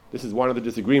 This is one of the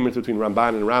disagreements between Ramban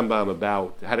and Rambam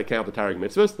about how to count the Tariq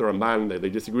mitzvahs. The Ramban, they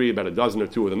disagree about a dozen or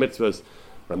two of the mitzvahs.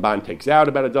 Ramban takes out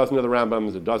about a dozen of the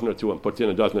Rambams, a dozen or two, and puts in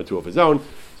a dozen or two of his own.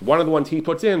 So one of the ones he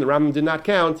puts in, the Rambam did not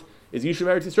count, is Yishuv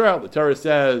Eretz Yisrael. The Torah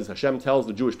says, Hashem tells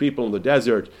the Jewish people in the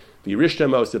desert,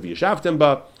 V'yirishtem osav v'yashavtem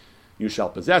ba, you shall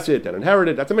possess it and inherit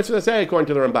it. That's a mitzvah to say, according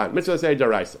to the Ramban. Mitzvah to say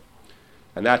daraisa.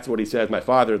 And that's what he says, my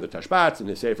father, the Tashbats, in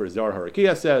his Sefer Zohar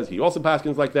Harakiah says, he also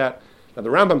paskins like that. Now the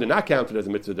Rambam did not count it as a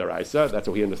mitzvah daraisa, that's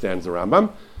what he understands the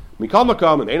Rambam. Mikal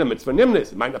makam, and ain't a mitzvah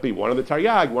nimnis. It might not be one of the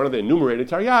taryag, one of the enumerated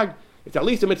taryag. It's at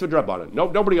least a mitzvah drabanan.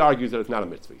 Nobody argues that it's not a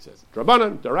mitzvah. He says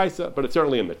drabanan, daraisa, but it's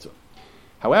certainly a mitzvah.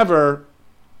 However,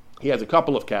 he has a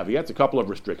couple of caveats, a couple of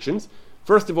restrictions.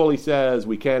 First of all, he says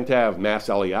we can't have mass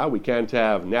aliyah, we can't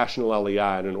have national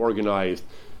aliyah in an organized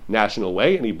national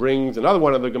way, and he brings another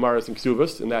one of the Gemaras and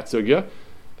Ksuvas in that sugya.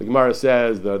 The Gemara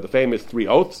says the famous 3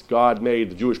 oaths. God made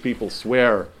the Jewish people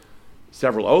swear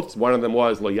several oaths. One of them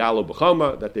was lo yalu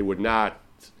b'choma, that they would not,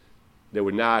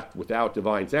 without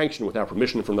divine sanction, without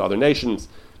permission from the other nations,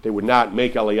 they would not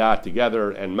make aliyah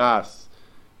together en masse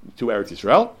to Eretz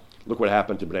Yisrael. Look what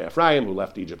happened to Bnei Ephraim, who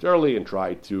left Egypt early and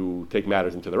tried to take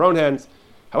matters into their own hands.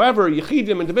 However,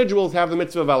 Yechidim, individuals, have the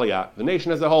mitzvah of aliyah. The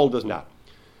nation as a whole does not.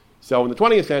 So in the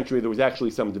 20th century, there was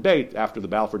actually some debate after the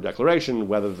Balfour Declaration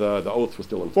whether the oaths were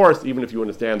still enforced, even if you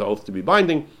understand the oaths to be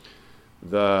binding.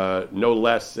 No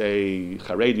less a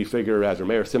Haredi figure as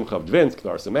Rameir Simcha of Dvinsk, the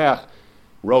Ar Sameach,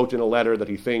 wrote in a letter that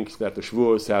he thinks that the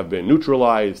Shavuos have been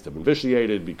neutralized, have been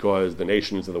vitiated, because the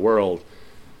nations of the world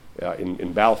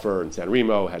in Balfour and San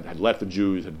Remo had let the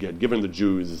Jews, had given the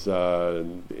Jews,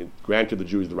 granted the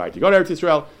Jews the right to go to Eretz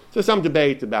Yisrael. So some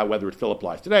debate about whether it still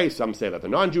applies today. Some say that the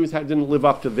non-Jews didn't live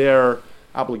up to their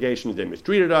obligations, they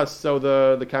mistreated us, so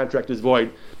the contract is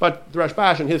void. But the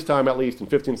Rashbash, in his time at least, in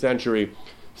 15th century,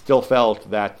 still felt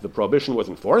that the prohibition was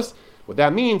in force. What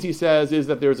that means, he says, is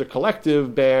that there's a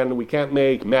collective ban. We can't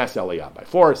make mass aliyah by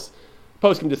force.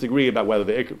 Poskim disagree about whether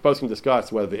Poskim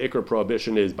discuss whether the Iker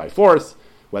prohibition is by force,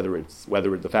 whether it's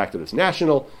the fact that it's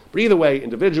national. But either way,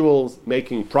 individuals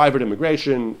making private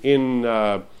immigration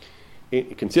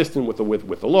consistent with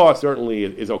the law certainly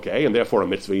is okay, and therefore a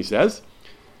mitzvah, he says.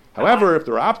 However, if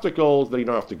there are obstacles, then you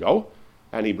don't have to go.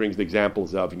 And he brings the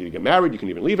examples of you need to get married, you can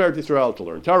even leave Eretz Yisrael to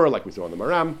learn Torah, like we saw in the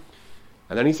Maram.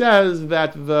 And then he says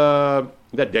that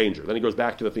danger. Then he goes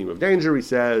back to the theme of danger. He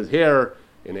says here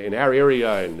in our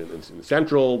area, in the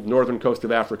central northern coast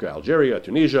of Africa, Algeria,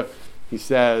 Tunisia, he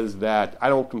says that I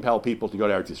don't compel people to go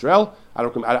to Eretz Yisrael. I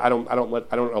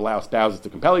don't allow spouses to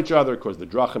compel each other because the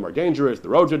drachim are dangerous, the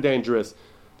roads are dangerous,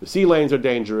 the sea lanes are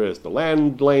dangerous, the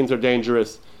land lanes are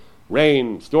dangerous,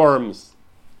 rain, storms,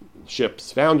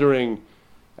 ships foundering,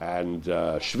 and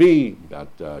shvi,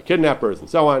 about kidnappers and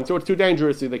so on. So it's too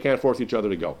dangerous, so they can't force each other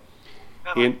to go.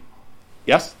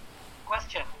 Yes?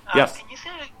 Question. Yes. Can you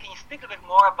speak a bit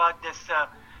more about this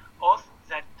oath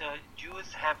that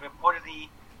Jews have reportedly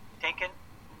taken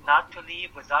not to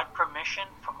leave without permission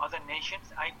from other nations?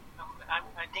 I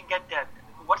didn't get that.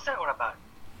 What's that all about?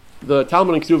 The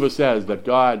Talmud in Ksuva says that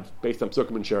God, based on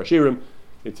Psukim and Shirashirim,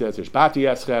 it says, Hishpati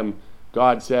Eschem,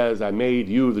 God says, I made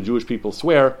you, the Jewish people,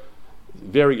 swear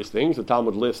various things. The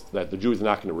Talmud lists that the Jews are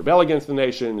not going to rebel against the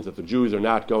nations, that the Jews are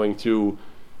not going to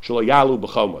Shelo Yalu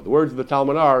B'choma. The words of the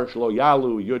Talmud are Shelo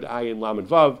Yalu Yud Ayin Lamed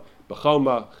Vav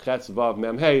B'choma Ches Vav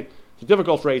Mem Hey. It's a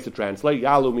difficult phrase to translate.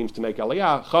 Yalu means to make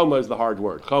aliyah. Choma is the hard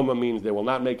word. Choma means they will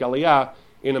not make aliyah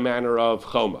in a manner of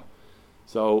choma.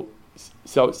 So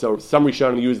some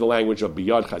Rishonim use the language of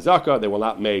biyad chazaka. They will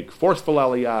not make forceful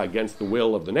aliyah against the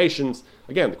will of the nations.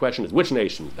 Again, the question is which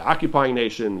nations? The occupying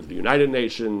nations, the United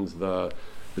Nations, the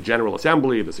General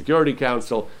Assembly, the Security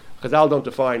Council. Chazal don't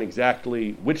define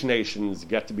exactly which nations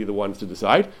get to be the ones to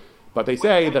decide, but they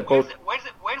say that both. Where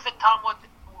does the Talmud,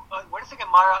 where does the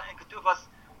Gemara and Ketuvas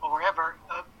or wherever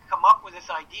come up with this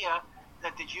idea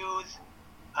that the Jews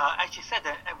actually said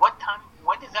that? At what time?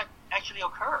 When does that actually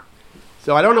occur?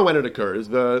 So I don't know when it occurs.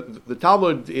 The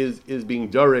Talmud is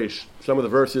being dorish some of the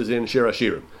verses in Shir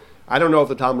Hashirim. I don't know if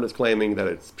the Talmud is claiming that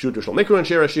it's Pshuta Shel Mikra in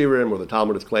Shir Hashirim, or the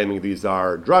Talmud is claiming these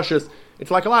are drushes.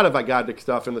 It's like a lot of Agadic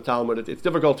stuff in the Talmud. It's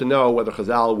difficult to know whether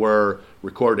Chazal were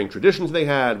recording traditions they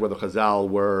had, whether Chazal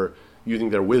were using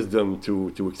their wisdom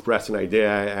to express an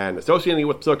idea and associating it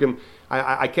with Psukim.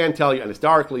 I can't tell you, and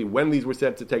historically, when these were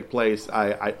said to take place,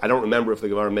 I don't remember if the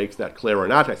Gemara makes that clear or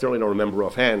not. I certainly don't remember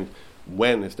offhand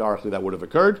when historically that would have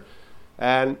occurred.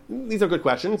 And these are good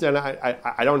questions, and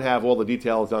I don't have all the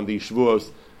details on these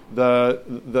Shavuos.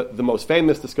 The most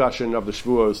famous discussion of the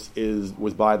Shavuos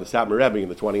was by the Satmar Rebbe in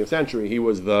the 20th century. He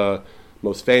was the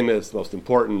most famous, most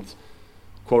important,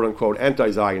 quote-unquote,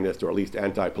 anti-Zionist, or at least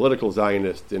anti-political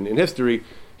Zionist in history.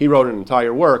 He wrote an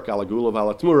entire work, Al Agula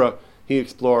V'Al Atmura. He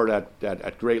explored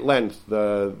at great length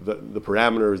the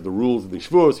parameters, the rules of the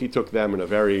Shavuos. He took them in a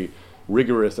very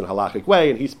rigorous and halachic way,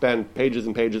 and he spent pages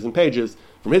and pages and pages,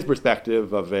 from his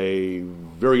perspective of a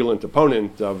virulent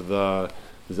opponent of the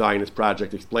Zionist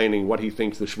project, explaining what he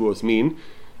thinks the Shavuos mean.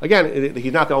 Again,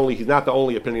 he's not the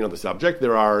only opinion on the subject.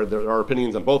 There are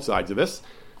opinions on both sides of this,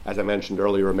 as I mentioned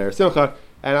earlier, Meir Simcha.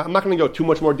 And I'm not going to go too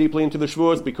much more deeply into the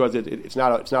Shavuos because it's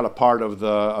not a part of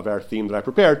our theme that I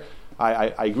prepared.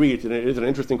 I agree. It is an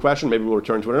interesting question. Maybe we'll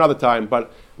return to it another time, but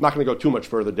I'm not going to go too much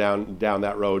further down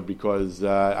that road because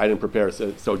I didn't prepare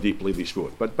so deeply these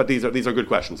shvuot. But these are good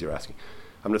questions you're asking.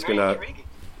 I'm just going to.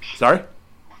 Sorry.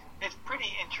 It's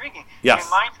pretty intriguing. Yes. It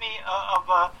reminds me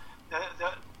of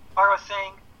the Pharaoh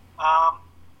saying,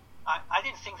 "I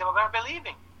didn't think they were going to be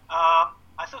leaving. I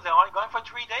thought they were only going for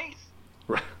 3 days."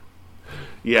 Right.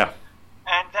 Yeah.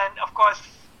 And then, of course,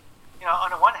 on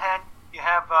the one hand, you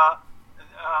have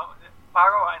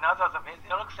Pharaoh and others of his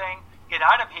ilk saying, "Get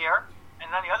out of here,"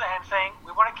 and on the other hand saying,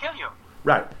 "We want to kill you."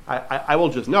 Right. I will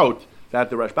just note that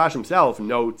the Rashbash himself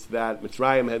notes that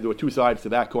Mitzrayim there were two sides to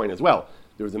that coin as well.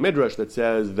 There was a midrash that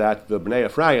says that the Bnei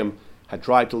Ephraim had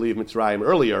tried to leave Mitzrayim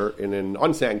earlier in an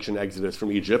unsanctioned exodus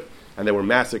from Egypt, and they were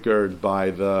massacred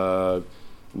and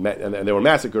they were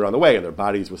massacred on the way, and their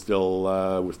bodies were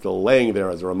still laying there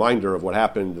as a reminder of what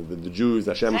happened. The Jews,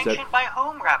 Hashem said. Sanctioned by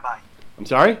whom, Rabbi? I'm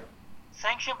sorry?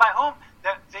 Sanctioned by whom? The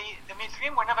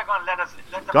Mitzrayim were never going to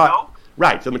let them go.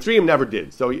 Right. So Mitzrayim never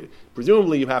did. So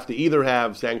presumably you have to either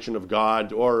have sanction of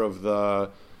God or of the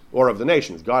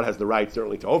nations. God has the right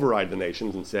certainly to override the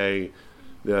nations and say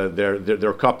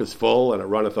their cup is full and it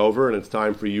runneth over, and it's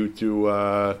time for you to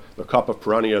the cup of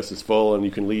Peronius is full and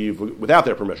you can leave without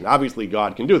their permission. Obviously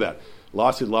God can do that.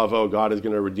 Lasid Lavo, God is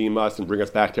going to redeem us and bring us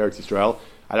back to Eretz Yisrael.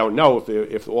 I don't know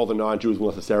if all the non-Jews will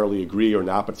necessarily agree or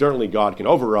not, but certainly God can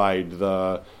override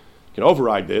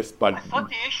this. But I thought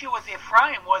the issue with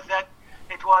Ephraim was that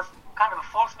it was kind of a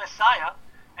false messiah,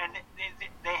 and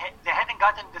they hadn't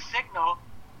gotten the signal,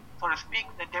 so to speak,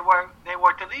 that they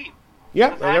were to leave.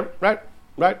 Yeah,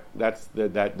 right.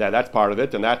 That's part of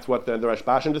it, and that's what the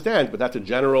Rashbash understands. But that's a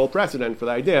general precedent for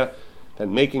the idea that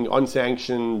making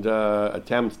unsanctioned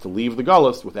attempts to leave the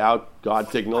Gullus without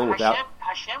God's signal, without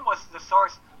Hashem was the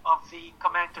source of the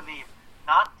command to leave,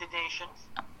 not the nations.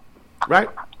 Right.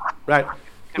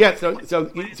 Yeah,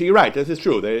 so you're right. This is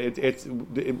true.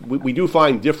 We do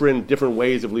find different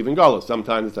ways of leaving Galus.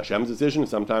 Sometimes it's Hashem's decision.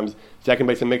 Sometimes second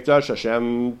base of Mikdash,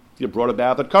 Hashem brought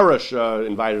about that Koresh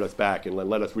invited us back and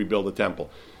let us rebuild the temple.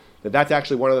 That's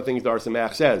actually one of the things Dar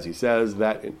Samach says. He says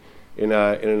that in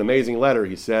an amazing letter,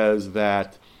 he says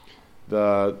that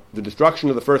the destruction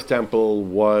of the first temple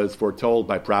was foretold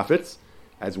by prophets,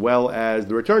 as well as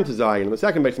the return to Zion in the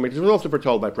second base of Mikdash was also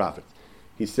foretold by prophets.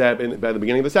 He said by the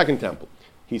beginning of the second temple.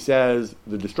 He says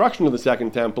the destruction of the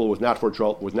second temple was not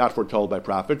foretold by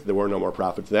prophets. There were no more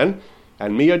prophets then.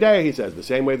 And Miyadeh, he says, the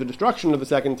same way the destruction of the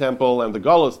second temple and the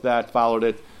Gullus that followed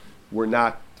it were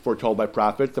not foretold by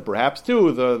prophets. That perhaps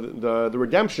too the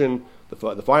redemption,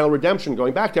 the final redemption,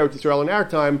 going back to Eretz Yisrael in our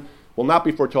time, will not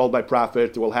be foretold by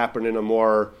prophets. It will happen in a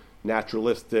more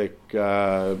naturalistic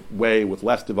way with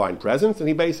less divine presence. And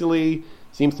he basically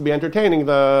seems to be entertaining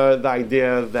the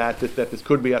idea that this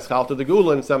could be Eschalta de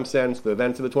Gula in some sense, the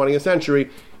events of the 20th century,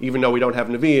 even though we don't have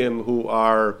Nevi'im who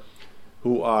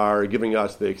are giving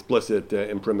us the explicit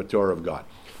imprimatur of God.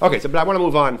 Okay, but I want to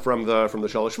move on from the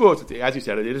Shalosh Shvuot. As you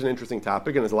said, it is an interesting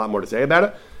topic and there's a lot more to say about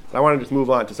it. But I want to just move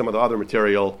on to some of the other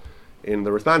material in the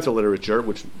responsa literature,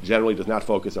 which generally does not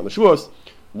focus on the Shvuos.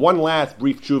 One last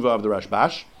brief tshuva of the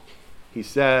Rashbash. He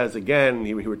says again,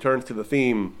 he returns to the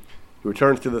theme. He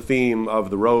returns to the theme of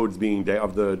the roads being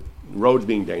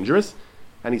dangerous,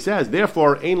 and he says,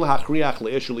 therefore, ein lahachriach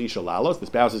leish u'isha lalos. The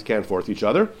spouses can't force each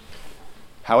other.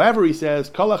 However, he says,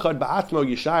 kol echad ba'atzmo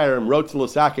yishayim rotz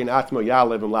l'sakein atzmo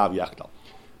yalev lav yachtal.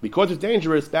 Because it's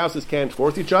dangerous, spouses can't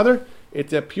force each other.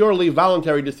 It's a purely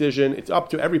voluntary decision. It's up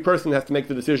to every person has to make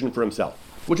the decision for himself,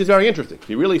 which is very interesting. If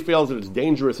he really feels that it's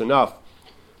dangerous enough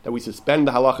that we suspend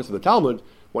the halachas of the Talmud,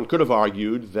 one could have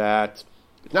argued that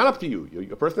it's not up to you.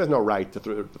 A person has no right to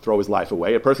throw his life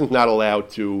away. A person's not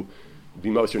allowed to be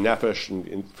Moser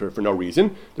Nefesh for no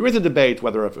reason. There is a debate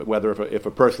whether if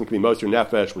a person can be Moser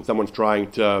Nefesh when someone's trying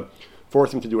to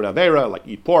force him to do an Aveira, like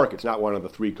eat pork. It's not one of the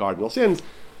three cardinal sins.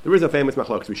 There is a famous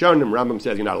Machlokes Rishonim. Rambam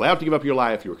says you're not allowed to give up your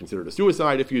life. You were considered a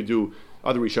suicide if you do.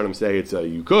 Other Rishonim say it's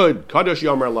you could. Kadosh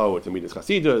Yomer Lo, it's a Midas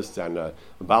Chasidus, and a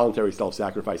voluntary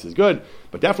self-sacrifice is good,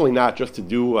 but definitely not just to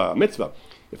do a mitzvah.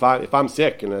 If I'm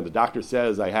sick and the doctor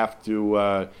says I have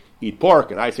to eat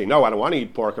pork, and I say, no, I don't want to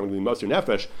eat pork, I'm going to be Moser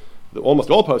Nefesh, almost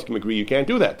all poskim agree you can't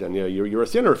do that, and you're a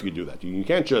sinner if you do that. You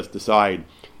can't just decide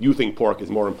you think pork is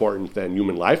more important than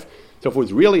human life. So if it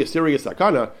was really a serious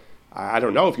sakana, I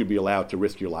don't know if you'd be allowed to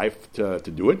risk your life to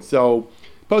do it. So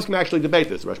poskim actually debate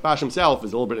this. Rashbash himself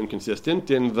is a little bit inconsistent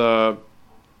in his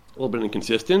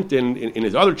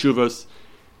other tshuvos.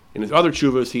 In his other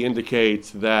tshuvos, he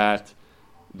indicates that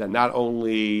not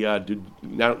only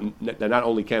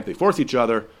can't they force each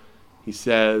other, he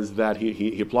says that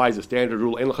he applies a standard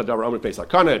rule, it's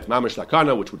mamish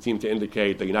sakana, which would seem to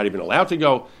indicate that you're not even allowed to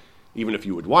go. even if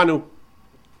you would want to.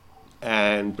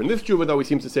 And in this tshuva, though, he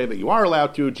seems to say that you are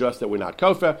allowed to, just that we're not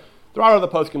kofeh. There are other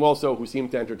poskim also who seem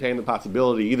to entertain the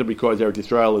possibility, either because Eretz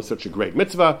Yisrael is such a great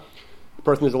mitzvah, the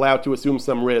person is allowed to assume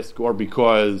some risk, or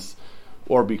because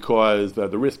the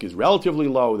risk is relatively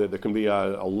low, that there can be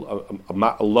a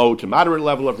low to moderate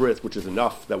level of risk, which is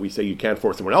enough that we say you can't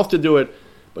force someone else to do it,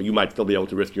 but you might still be able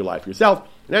to risk your life yourself.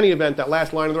 In any event, that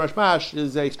last line of the Rashbash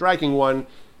is a striking one.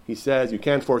 He says you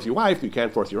can't force your wife, you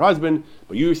can't force your husband,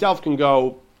 but you yourself can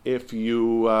go if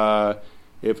you're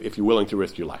willing to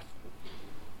risk your life.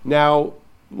 Now,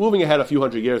 moving ahead a few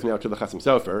hundred years now to the Chasam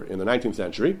Sofer in the 19th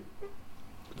century,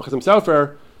 the Chasam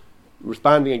Sofer,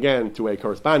 responding again to a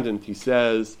correspondent, he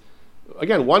says,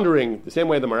 again, wondering, the same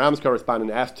way the Maram's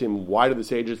correspondent asked him, why did the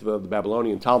sages of the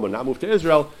Babylonian Talmud not move to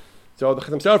Israel? So the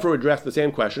Chasam Sofer addressed the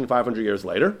same question 500 years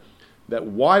later, that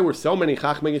why were so many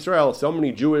Chachmei Yisrael, so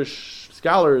many Jewish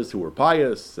scholars who were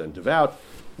pious and devout,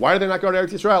 why did they not go to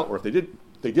Eretz Yisrael? Or if they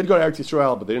did go to Eretz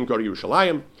Yisrael, but they didn't go to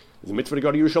Yerushalayim. There's a mitzvah to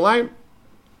go to Yerushalayim.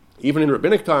 Even in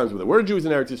rabbinic times, where there were Jews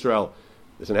in Eretz Yisrael,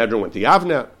 the Sanhedrin went to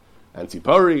Yavne and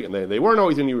Tzipori, and they weren't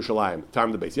always in Yerushalayim. At the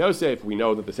time of the Beis Yosef, we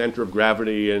know that the center of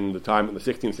gravity in the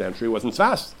 16th century was in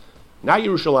Tzfas, not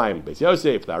Yerushalayim. Beis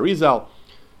Yosef, the Arizal,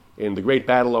 in the great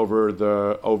battle over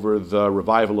the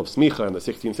revival of Smicha in the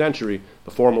 16th century,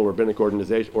 the formal rabbinic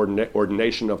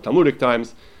ordination of Talmudic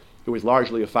times, it was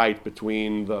largely a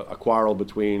quarrel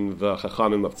between the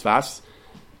Chachamim of Tzfas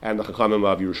and the Chachamim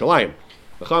of Yerushalayim.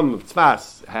 The Chachamim of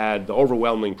Tzfas had the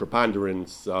overwhelming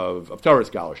preponderance of Torah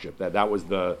scholarship. That was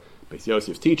the Beis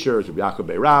Yosef's teachers. Rabbi Yaakov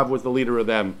Beirav was the leader of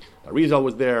them. Arizal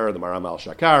was there. The Maram al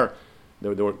Shakar.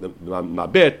 There were the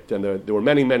Mabit, and there were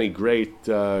many great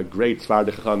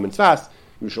Sephardic Chachamim in Tzfas.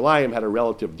 Yerushalayim had a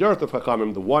relative dearth of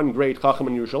Chachamim. The one great Chacham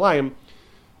in Yerushalayim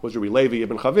was Rabbi Levi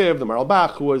ibn Chaviv, the Maral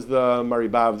Bach, who was the Mari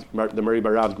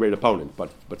Barav's great opponent.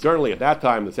 But certainly at that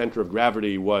time, the center of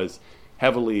gravity was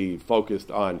heavily focused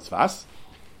on Tzfas.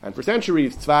 And for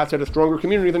centuries, Tzfas had a stronger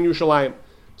community than Yerushalayim.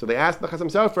 So they asked the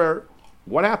Chasam Sofer,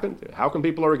 what happened? How come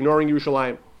people are ignoring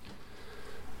Yerushalayim?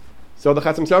 So the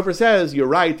Chasam Sofer says, you're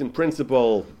right, in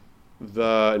principle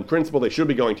they should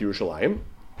be going to Yerushalayim,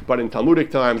 but in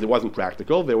Talmudic times it wasn't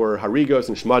practical. There were harigos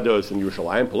and shmados in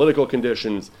Yerushalayim. Political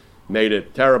conditions made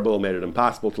it terrible, made it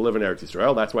impossible to live in Eretz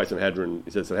Yisrael. That's why Sanhedrin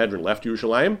left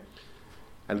Yerushalayim.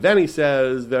 And then he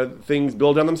says that things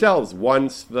build on themselves.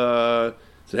 Once the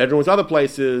Sanhedrin was other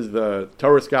places, the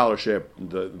Torah scholarship,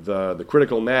 the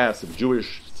critical mass of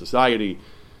Jewish society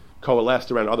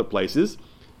coalesced around other places,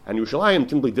 and Yerushalayim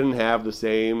simply didn't have the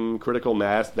same critical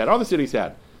mass that other cities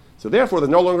had. So therefore, there's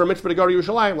no longer a mitzvah to go to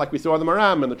Yerushalayim, like we saw in the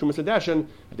Maram and the Trumas Hadeshin.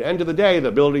 At the end of the day, the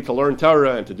ability to learn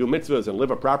Torah and to do mitzvahs and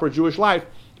live a proper Jewish life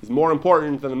is more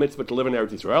important than the mitzvah to live in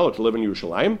Eretz Yisrael or to live in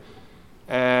Yerushalayim.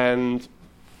 And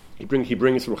he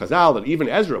brings from Chazal that even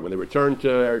Ezra, when they returned to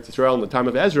Eretz Yisrael in the time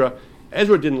of Ezra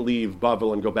didn't leave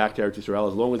Bavel and go back to Eretz Yisrael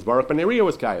as long as Baruch ben Neriah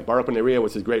was Kayim. Baruch ben Neriah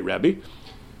was his great Rebbe,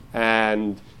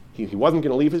 and he wasn't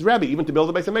going to leave his Rebbe even to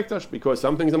build the Beis HaMikdash, because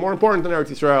some things are more important than Eretz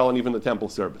Yisrael and even the temple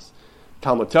service.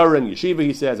 Talmud Torah and Yeshiva,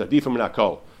 he says, Adifim min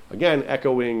hakol. Again,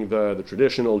 echoing the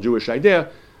traditional Jewish idea,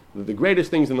 the greatest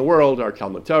things in the world are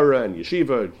Talmud Torah and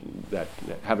Yeshiva, that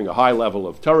having a high level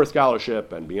of Torah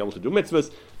scholarship and being able to do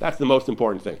mitzvahs, that's the most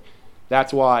important thing.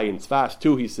 That's why in Tzfas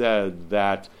too he says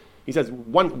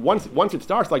once it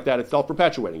starts like that, it's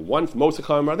self-perpetuating. Once most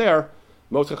Chachamim are there,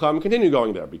 most Chachamim continue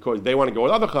going there because they want to go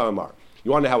where other Chachamim are.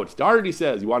 You want to know how it started, he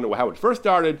says. You want to know how it first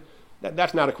started?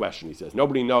 That's not a question, he says.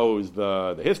 Nobody knows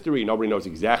the history. Nobody knows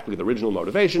exactly the original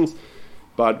motivations.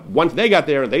 But once they got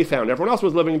there and they found everyone else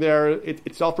was living there,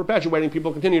 it's self-perpetuating.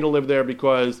 People continue to live there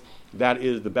because that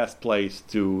is the best place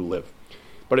to live.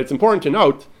 But it's important to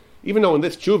note, even though in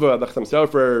this tshuva, the Chasam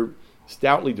Sofer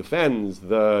stoutly defends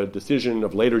the decision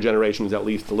of later generations, at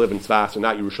least, to live in Tzfas and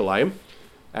not Yerushalayim,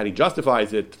 and he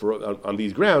justifies it on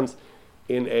these grounds,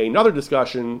 in another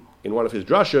discussion, in one of his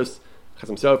drashos,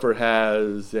 Chasam Sofer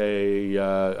has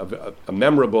a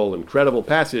memorable, incredible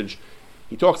passage.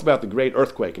 He talks about the great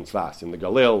earthquake in Tzfas, in the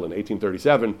Galil, in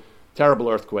 1837, terrible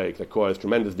earthquake that caused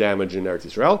tremendous damage in Eretz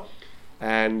Yisrael.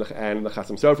 And the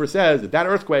Chasam Sofer says that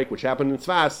earthquake, which happened in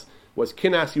Tzfas, was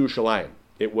Kinas Yerushalayim.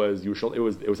 It was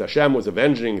Hashem was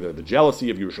avenging the jealousy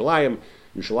of Yerushalayim.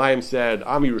 Yerushalayim said,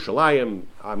 "I'm Yerushalayim.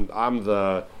 I'm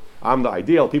the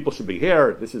ideal. People should be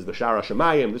here. This is the Shara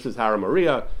Shemayim. This is Hara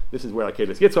Maria. This is where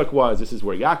Akedas Yitzchak was. This is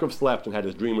where Yaakov slept and had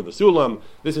his dream with the Sulam.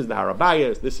 This is the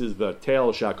Harabayas. This is the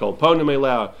Tel Shakol Ponim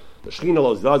Eleh, the Shechina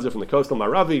Lo Zazah from the coastal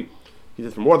Maravi." He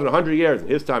says for more than 100 years, in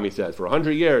his time, he says for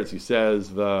 100 years, he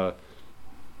says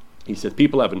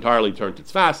people have entirely turned to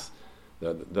Tzfas.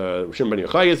 The Rishon Ben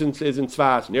Yochai is in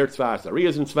Tzfas, near Tzfas, Ari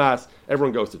is in Tzfas.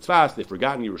 Everyone goes to Tzfas. They've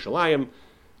forgotten Yerushalayim.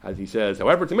 As he says,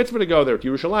 however, it's a mitzvah to go there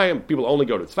to Yerushalayim. People only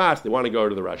go to Tzfas. They want to go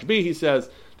to the Rashbi, he says.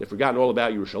 They've forgotten all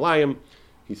about Yerushalayim.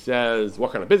 He says,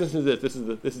 what kind of business is this? This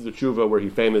is the tshuva where he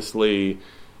famously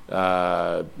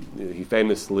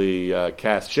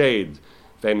cast shade,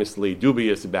 famously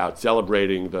dubious about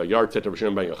celebrating the yahrzeit of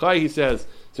Rishon Ben Yochai, he says.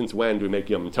 Since when do we make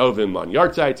Yom Tovim on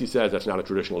yahrzeits? He says that's not a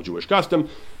traditional Jewish custom.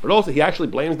 But also he actually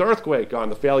blames the earthquake on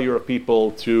the failure of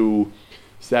people to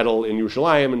settle in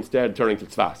Yerushalayim, instead turning to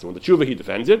Tzfas. So in the tshuva he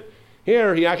defends it.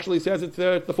 Here he actually says it's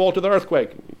the fault of the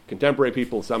earthquake. Contemporary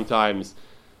people sometimes,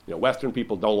 Western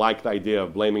people don't like the idea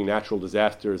of blaming natural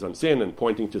disasters on sin and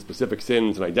pointing to specific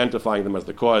sins and identifying them as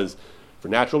the cause for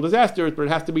natural disasters, but it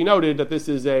has to be noted that this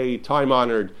is a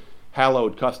time-honored,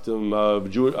 hallowed custom of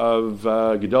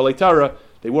Gedolei Torah.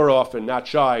 They were often not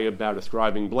shy about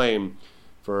ascribing blame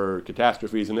for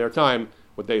catastrophes in their time.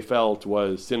 What they felt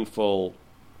was sinful,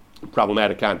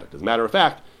 problematic conduct. As a matter of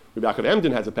fact, Rabbi Yaakov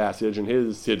Emden has a passage in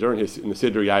his Siddur, in the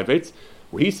Siddur Yavetz,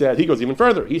 where he says, he goes even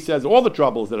further. He says all the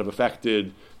troubles that have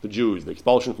affected the Jews, the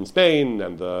expulsion from Spain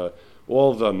and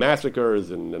all the massacres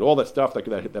and all that stuff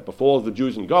that befalls the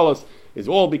Jews in Galus is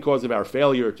all because of our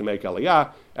failure to make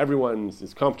Aliyah. Everyone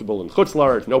is comfortable in Chutz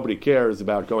La'aretz. Nobody cares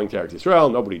about going to Eretz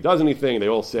Yisrael. Nobody does anything. They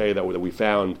all say that we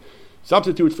found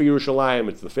substitutes for Yerushalayim.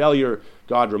 It's the failure.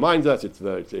 God reminds us it's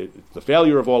the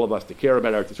failure of all of us to care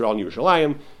about Eretz Yisrael and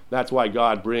Yerushalayim. That's why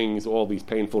God brings all these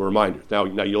painful reminders. Now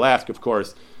you'll ask, of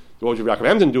course, what was Rabbi Yaakov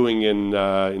Emden doing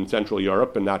in Central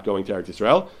Europe and not going to Eretz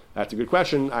Yisrael? That's a good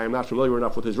question. I am not familiar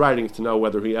enough with his writings to know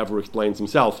whether he ever explains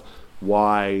himself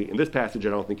why, in this passage I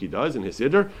don't think he does, in his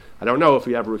Siddur. I don't know if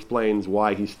he ever explains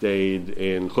why he stayed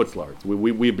in Chutz La'aretz.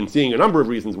 We've been seeing a number of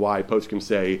reasons why poskim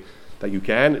say that you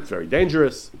can. It's very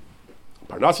dangerous.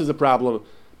 Parnas is a problem.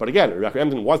 But again, Rabbi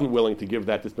Emden wasn't willing to give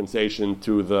that dispensation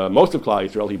to the most of Klal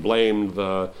Yisrael. He blamed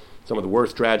some of the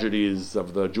worst tragedies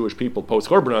of the Jewish people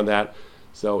post-Churban on that.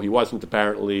 So he wasn't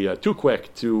apparently too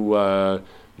quick to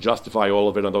justify all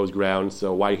of it on those grounds.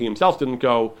 So why he himself didn't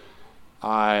go,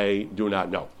 I do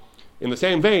not know. In the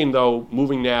same vein, though,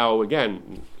 moving now,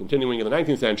 again, continuing in the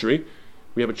 19th century,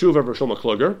 we have a tshuva of Rosh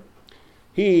Kluger.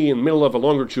 He, in the middle of a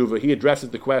longer tshuva, he addresses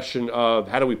the question of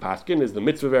how do we paskin? Is the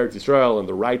mitzvah of Eretz Yisrael and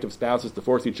the right of spouses to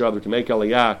force each other to make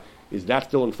aliyah, is that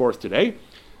still enforced today?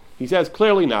 He says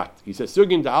clearly not. He says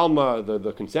Sugin D'Alma,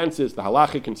 the consensus, the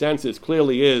halachic consensus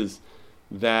clearly is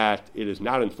that it is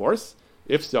not enforced.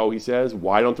 If so, he says,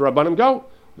 why don't the Rabbanim go?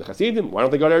 The Hasidim, why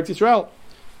don't they go to Eretz Yisrael?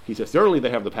 He says certainly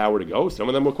they have the power to go. Some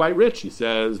of them were quite rich. He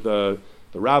says the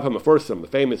Rav HaMefursam, the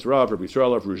famous Rav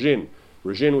Yisrael of Ruzhin.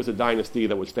 Ruzhin was a dynasty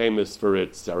that was famous for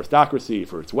its aristocracy,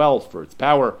 for its wealth, for its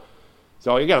power.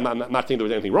 So again, I'm not saying there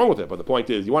was anything wrong with it, but the point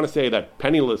is, you want to say that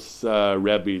penniless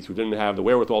Rebbes who didn't have the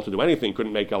wherewithal to do anything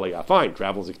couldn't make Aliyah. Fine,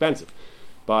 travel is expensive.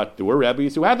 But there were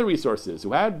Rebbes who had the resources,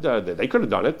 who had, they could have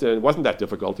done it. It wasn't that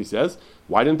difficult, he says.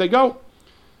 Why didn't they go?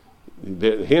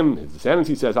 His descendants,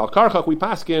 he says, Al Karchach, we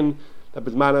paskin, that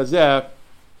B'zman Hazeh,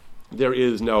 there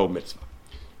is no mitzvah.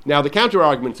 Now, the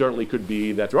counter-argument certainly could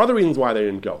be that there are other reasons why they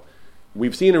didn't go.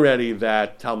 We've seen already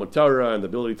that Talmud Torah and the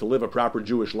ability to live a proper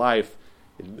Jewish life,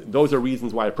 those are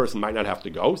reasons why a person might not have to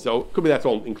go. So it could be that's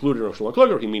all included in Rosh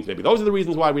Kluger. He means maybe those are the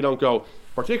reasons why we don't go,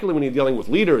 particularly when you're dealing with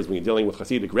leaders, when you're dealing with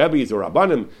Hasidic Rebbes or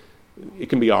Rabbanim. It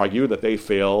can be argued that they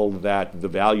feel that the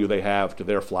value they have to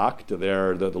their flock, to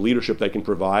the leadership they can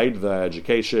provide, the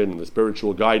education, the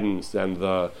spiritual guidance, and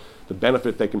the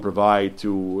benefit they can provide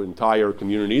to entire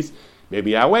communities,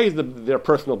 maybe outweighs their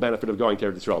personal benefit of going to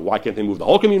Eretz Yisrael. Why can't they move the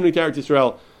whole community to Eretz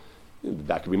Yisrael?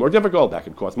 That could be more difficult. That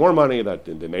could cost more money. That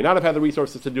they may not have had the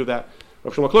resources to do that.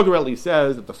 Rav Shlomo Kluger at least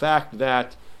says that the fact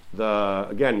that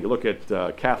again, you look at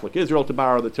Catholic Israel, to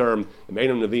borrow the term,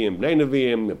 Emenim Nevi'im, Bnei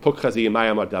Nevi'im, Puk Chaziyim,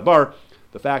 Mayam Dabar,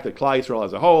 the fact that Klal Yisrael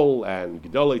as a whole and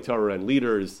Gedolei Torah and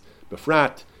leaders,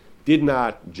 Befrat, did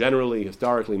not generally,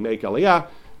 historically make Aliyah,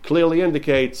 clearly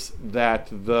indicates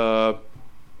that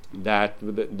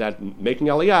that making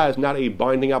Aliyah is not a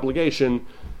binding obligation,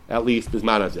 at least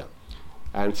B'zman Hazeh.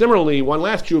 And similarly, one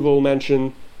last tshuva we'll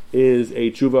mention is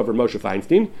a tshuva of Rav Moshe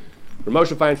Feinstein. Rav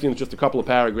Moshe Feinstein is just a couple of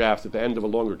paragraphs at the end of a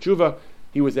longer tshuva.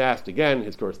 He was asked again,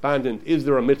 his correspondent, is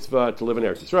there a mitzvah to live in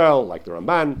Eretz Yisrael, like the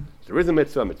Ramban? There is a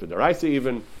mitzvah d'oraisa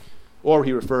even. Or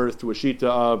he refers to a shita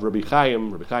of Rabbi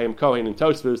Chaim Cohen in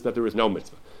Tosfos, that there is no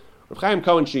mitzvah. Rabbi Chaim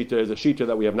Cohen shita is a shita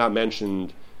that we have not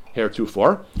mentioned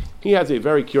heretofore. He has a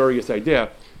very curious idea.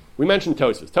 We mentioned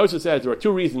Tosfos. Tosfos says there are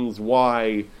two reasons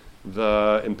why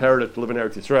the imperative to live in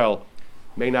Eretz Yisrael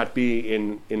may not be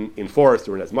in force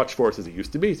or in as much force as it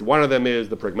used to be. So one of them is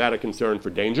the pragmatic concern for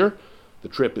danger. The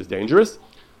trip is dangerous.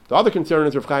 The other concern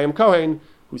is Rav Chaim Cohen,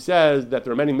 who says that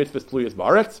there are many mitzvahs tluyas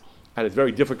ba'aretz, and it's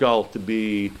very difficult to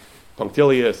be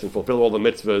punctilious and fulfill all the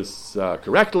mitzvahs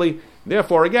correctly.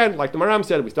 Therefore, again, like the Maram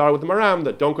said, we started with the Maram,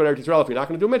 that don't go to Eretz Yisrael if you're not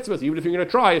going to do mitzvahs. Even if you're going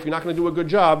to try, if you're not going to do a good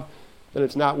job, then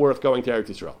it's not worth going to Eretz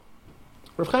Yisrael.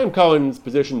 Rav Chaim Cohen's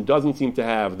position doesn't seem to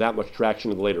have that much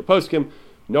traction in the later poskim,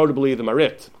 notably the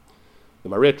Marit. The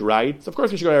Marit writes, of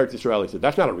course we should go to Eretz Yisrael. He said,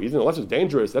 that's not a reason, unless it's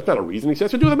dangerous, that's not a reason. He says,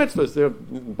 so do the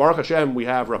mitzvahs. Baruch Hashem, we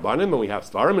have Rabbanim and we have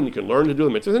Svarim, and you can learn to do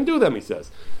the mitzvahs and do them, he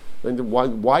says. And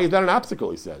why is that an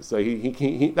obstacle, he says? So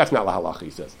he that's not la halacha,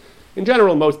 he says. In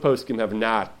general, most poskim have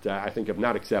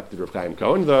not accepted Rav Chaim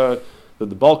Cohen. The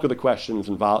bulk of the questions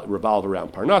revolve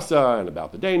around Parnasa and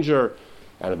about the danger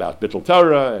and about Bittul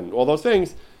Torah and all those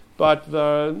things. But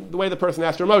the way the person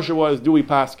asked Rav Moshe was, do we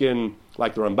paskin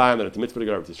like the Ramban that it's a mitzvah to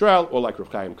go to Israel, or like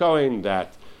Rav Chaim Cohen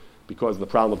that because of the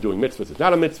problem of doing mitzvahs it's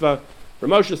not a mitzvah? Rav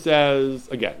Moshe says,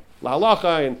 again, la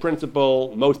halacha, in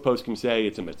principle, most poskim say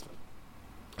it's a mitzvah.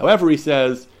 However, he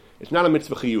says it's not a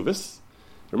mitzvah chiyuvis.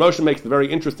 Rav Moshe makes the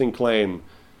very interesting claim.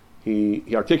 He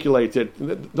articulates it.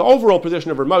 The overall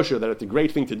position of Rav Moshe, that it's a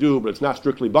great thing to do, but it's not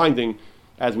strictly binding,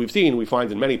 as we've seen, we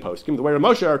find in many poskim. The way Rav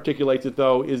Moshe articulates it,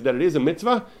 though, is that it is a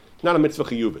mitzvah. It's not a mitzvah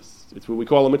chiyuvis. It's what we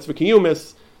call a mitzvah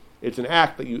kiyumis. It's an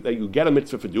act that you get a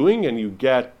mitzvah for doing, and you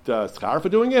get schar for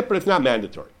doing it, but it's not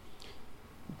mandatory.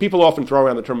 People often throw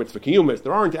around the term mitzvah kiyumis.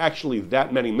 There aren't actually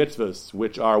that many mitzvahs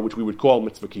which we would call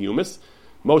mitzvah kiyumis.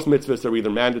 Most mitzvahs are either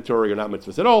mandatory or not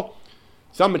mitzvahs at all.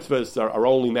 Some mitzvahs are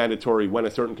only mandatory when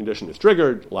a certain condition is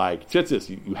triggered, like tzitzis.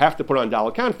 You have to put on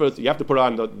daled kanfas, you have to put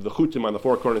on the chutim on the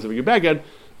four corners of your beged,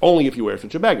 only if you wear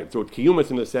such a beged. So it's kiyumis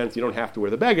in the sense you don't have to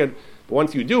wear the beged, but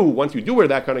once you do wear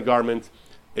that kind of garment,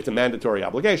 it's a mandatory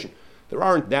obligation. There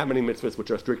aren't that many mitzvahs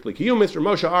which are strictly kiyumis.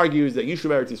 Rav Moshe argues that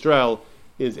Yishuv Eretz Yisrael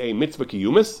is a mitzvah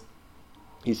kiyumis.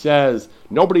 He says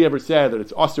nobody ever said that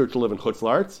it's osur to live in chutz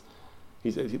la'aretz.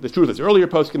 The truth is, earlier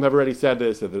poskim have already said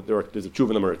this. That there's a tshuva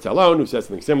in the Meretz Alon who says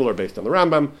something similar based on the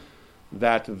Rambam,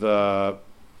 that the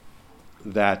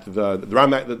Rav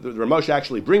Moshe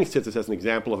actually brings tzitzis as an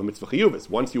example of a mitzvah chiyuvis.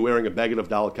 Once you're wearing a beged of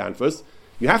daled kanfus,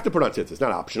 you have to put on tzitzis. It's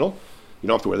not optional. You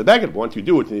don't have to wear the beged, but once you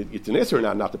do, it's an isser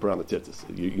not to put on the tzitzis.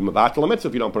 You mavatal a mitzvah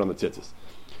if you don't put on the tzitzis.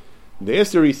 The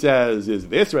isser, he says, is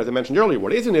the isser, as I mentioned earlier.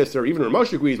 What is an isser? Even Rav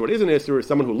Moshe agrees. What is an isser is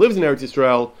someone who lives in Eretz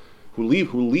Yisrael, who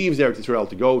leaves Eretz Yisrael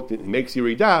to go to make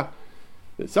Yeridah.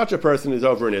 Such a person is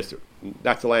over an isser.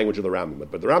 That's the language of the Rambam.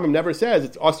 But the Rambam never says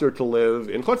it's usher to live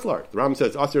in Chutz La'aretz. The Rambam says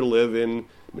it's usher to live in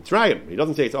Mitzrayim. He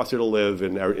doesn't say it's usher to live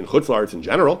in Chutz La'aretz in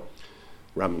general.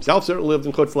 The Rambam himself certainly lived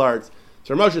in Chutz La'aretz.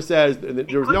 So Moshe says that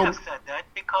there was no. He could have said that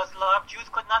because a lot of Jews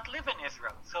could not live in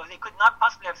Israel, so he could not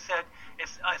possibly have said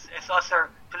it's usher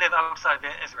to live outside of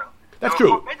Israel. That's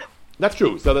true. That's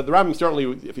true. So that the Rambam certainly,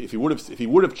 if he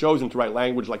would have chosen to write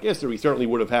language like Isser, he certainly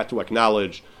would have had to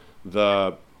acknowledge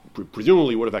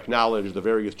presumably would have acknowledged the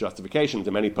various justifications.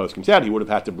 And many poskim said he would have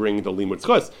had to bring the limud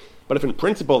schus. But if in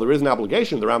principle there is an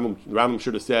obligation, the Rambam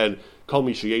should have said kol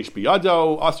mi sheyesh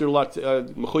biyado aser lat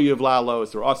mechuyev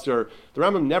lalos or aser. The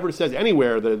Rambam never says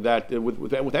anywhere that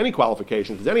with any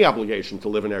qualifications there's any obligation to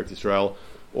live in Eretz Yisrael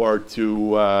or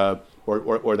to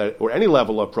or any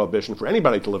level of prohibition for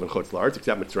anybody to live in Chutz La'aretz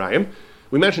except Mitzrayim.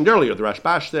 We mentioned earlier the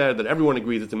Rashbash said that everyone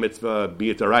agrees it's a mitzvah,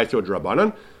 be it daraisa or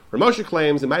drabanan. Rav Moshe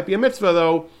claims it might be a mitzvah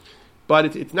though,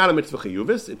 but it's not a mitzvah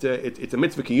chiyuvis. It's a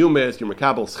mitzvah kiyumis. You're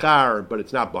makabel schar, but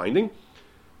it's not binding.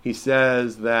 He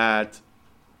says that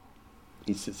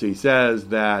it's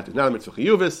not a mitzvah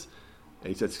chiyuvis.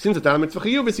 He says since it's not a mitzvah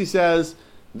chiyuvis, he says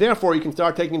therefore you can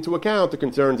start taking into account the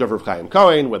concerns of Rav Chaim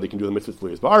Cohen, whether you can do the mitzvah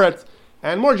tluyas ba'aretz.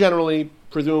 And more generally,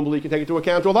 presumably, you can take into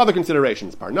account all the other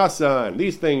considerations, parnasa and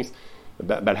these things,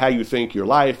 about how you think your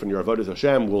life and your avodas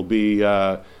Hashem will be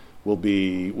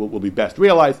best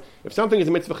realized. If something is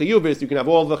a mitzvah chiyuvis, you can have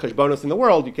all the cheshbonos in the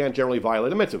world. You can't generally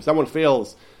violate a mitzvah. If someone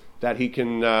feels that he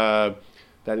can that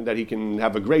he can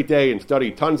have a great day and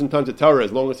study tons and tons of Torah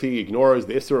as long as he ignores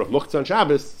the isser of muchtzah and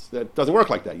Shabbos, that doesn't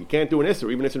work like that. You can't do an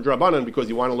isser, even isser drabanan, because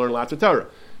you want to learn lots of Torah.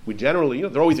 We generally,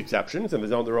 there are always exceptions, and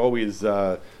there are always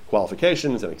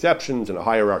qualifications and exceptions and a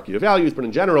hierarchy of values. But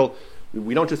in general,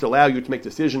 we don't just allow you to make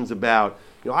decisions about.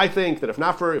 I think that if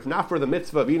not for the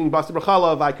mitzvah of eating basar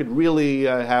b'chalav, I could really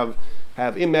have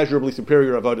immeasurably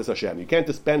superior avodas Hashem. You can't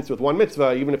dispense with one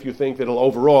mitzvah, even if you think that it'll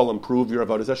overall improve your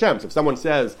avodas Hashem. So if someone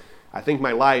says, "I think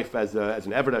my life as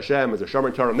an Eved Hashem, as a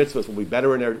Shomer Torah mitzvah, will be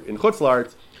better in Chutz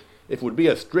La'aretz," if it would be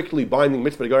a strictly binding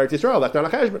mitzvah to go to Yisrael, that's not a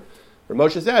cheshbon. Rav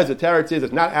Moshe says the teretz is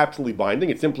it's not absolutely binding;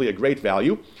 it's simply a great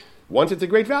value. Once it's a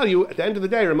great value, at the end of the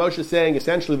day, Rav Moshe is saying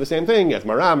essentially the same thing as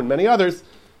Maram and many others,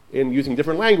 in using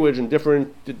different language and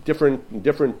different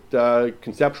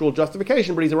conceptual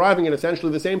justification, but he's arriving at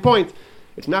essentially the same point.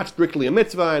 It's not strictly a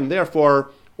mitzvah, and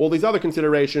therefore all these other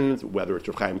considerations, whether it's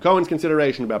Rav Chaim Cohen's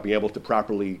consideration about being able to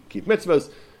properly keep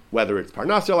mitzvahs, whether it's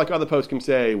Parnasya, like other poskim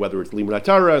say, whether it's Limud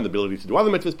HaTorah and the ability to do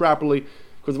other mitzvahs properly,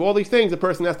 because of all these things, a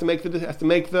person has to make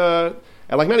the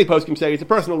and like many poskim say, it's a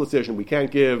personal decision. We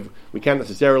can't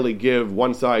necessarily give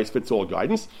one size fits all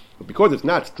guidance, but because it's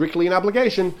not strictly an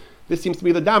obligation, this seems to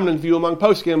be the dominant view among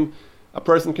poskim. A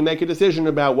person can make a decision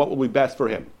about what will be best for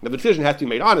him. Now, the decision has to be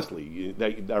made honestly.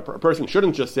 A person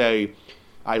shouldn't just say,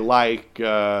 I like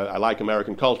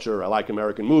American culture, I like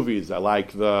American movies, I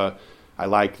like the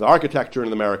architecture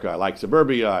in America, I like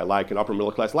suburbia, I like an upper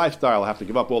middle class lifestyle. I have to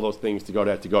give up all those things to go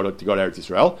to Eretz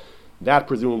Yisrael. That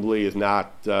presumably is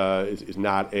not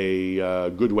a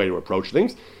good way to approach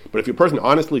things. But if a person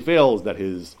honestly feels that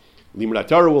his Limud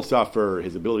HaTorah will suffer,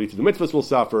 his ability to do mitzvahs will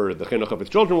suffer, the chinuch of his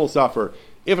children will suffer,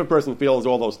 if a person feels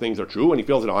all those things are true and he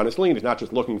feels it honestly and he's not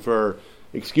just looking for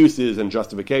excuses and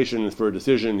justifications for a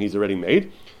decision he's already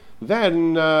made,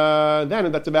 then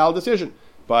that's a valid decision.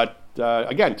 But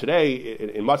again, today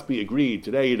it must be agreed.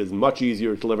 Today it is much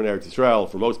easier to live in Eretz Yisrael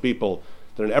for most people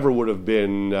than it ever would have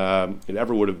been, than it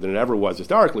ever was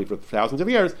historically for thousands of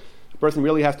years. A person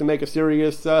really has to make a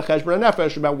serious cheshbon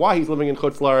nefesh about why he's living in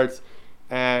Chutz La'aretz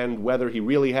and whether he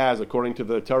really has, according to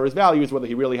the Torah's values, whether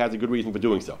he really has a good reason for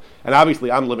doing so. And obviously,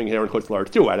 I'm living here in Chutz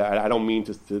La'aretz too. I don't mean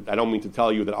to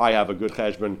tell you that I have a good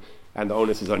cheshbon and the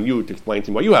onus is on you to explain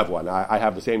to me why you have one. I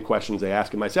have the same questions I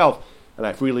ask myself, and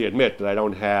I freely admit that I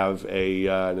don't have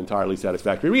an entirely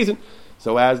satisfactory reason.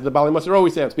 So as the Bali Musar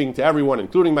always say, I'm speaking to everyone,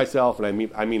 including myself, and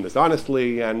I mean this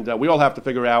honestly, and we all have to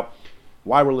figure out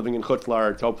why we're living in Chutz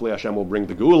La'aretz. Hopefully Hashem will bring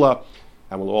the Geula,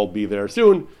 and we'll all be there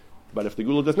soon. But if the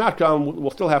Geula does not come,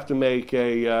 we'll still have to make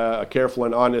a careful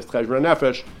and honest cheshbon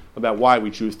nefesh about why we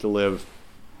choose to live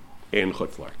in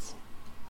Chutz La'aretz.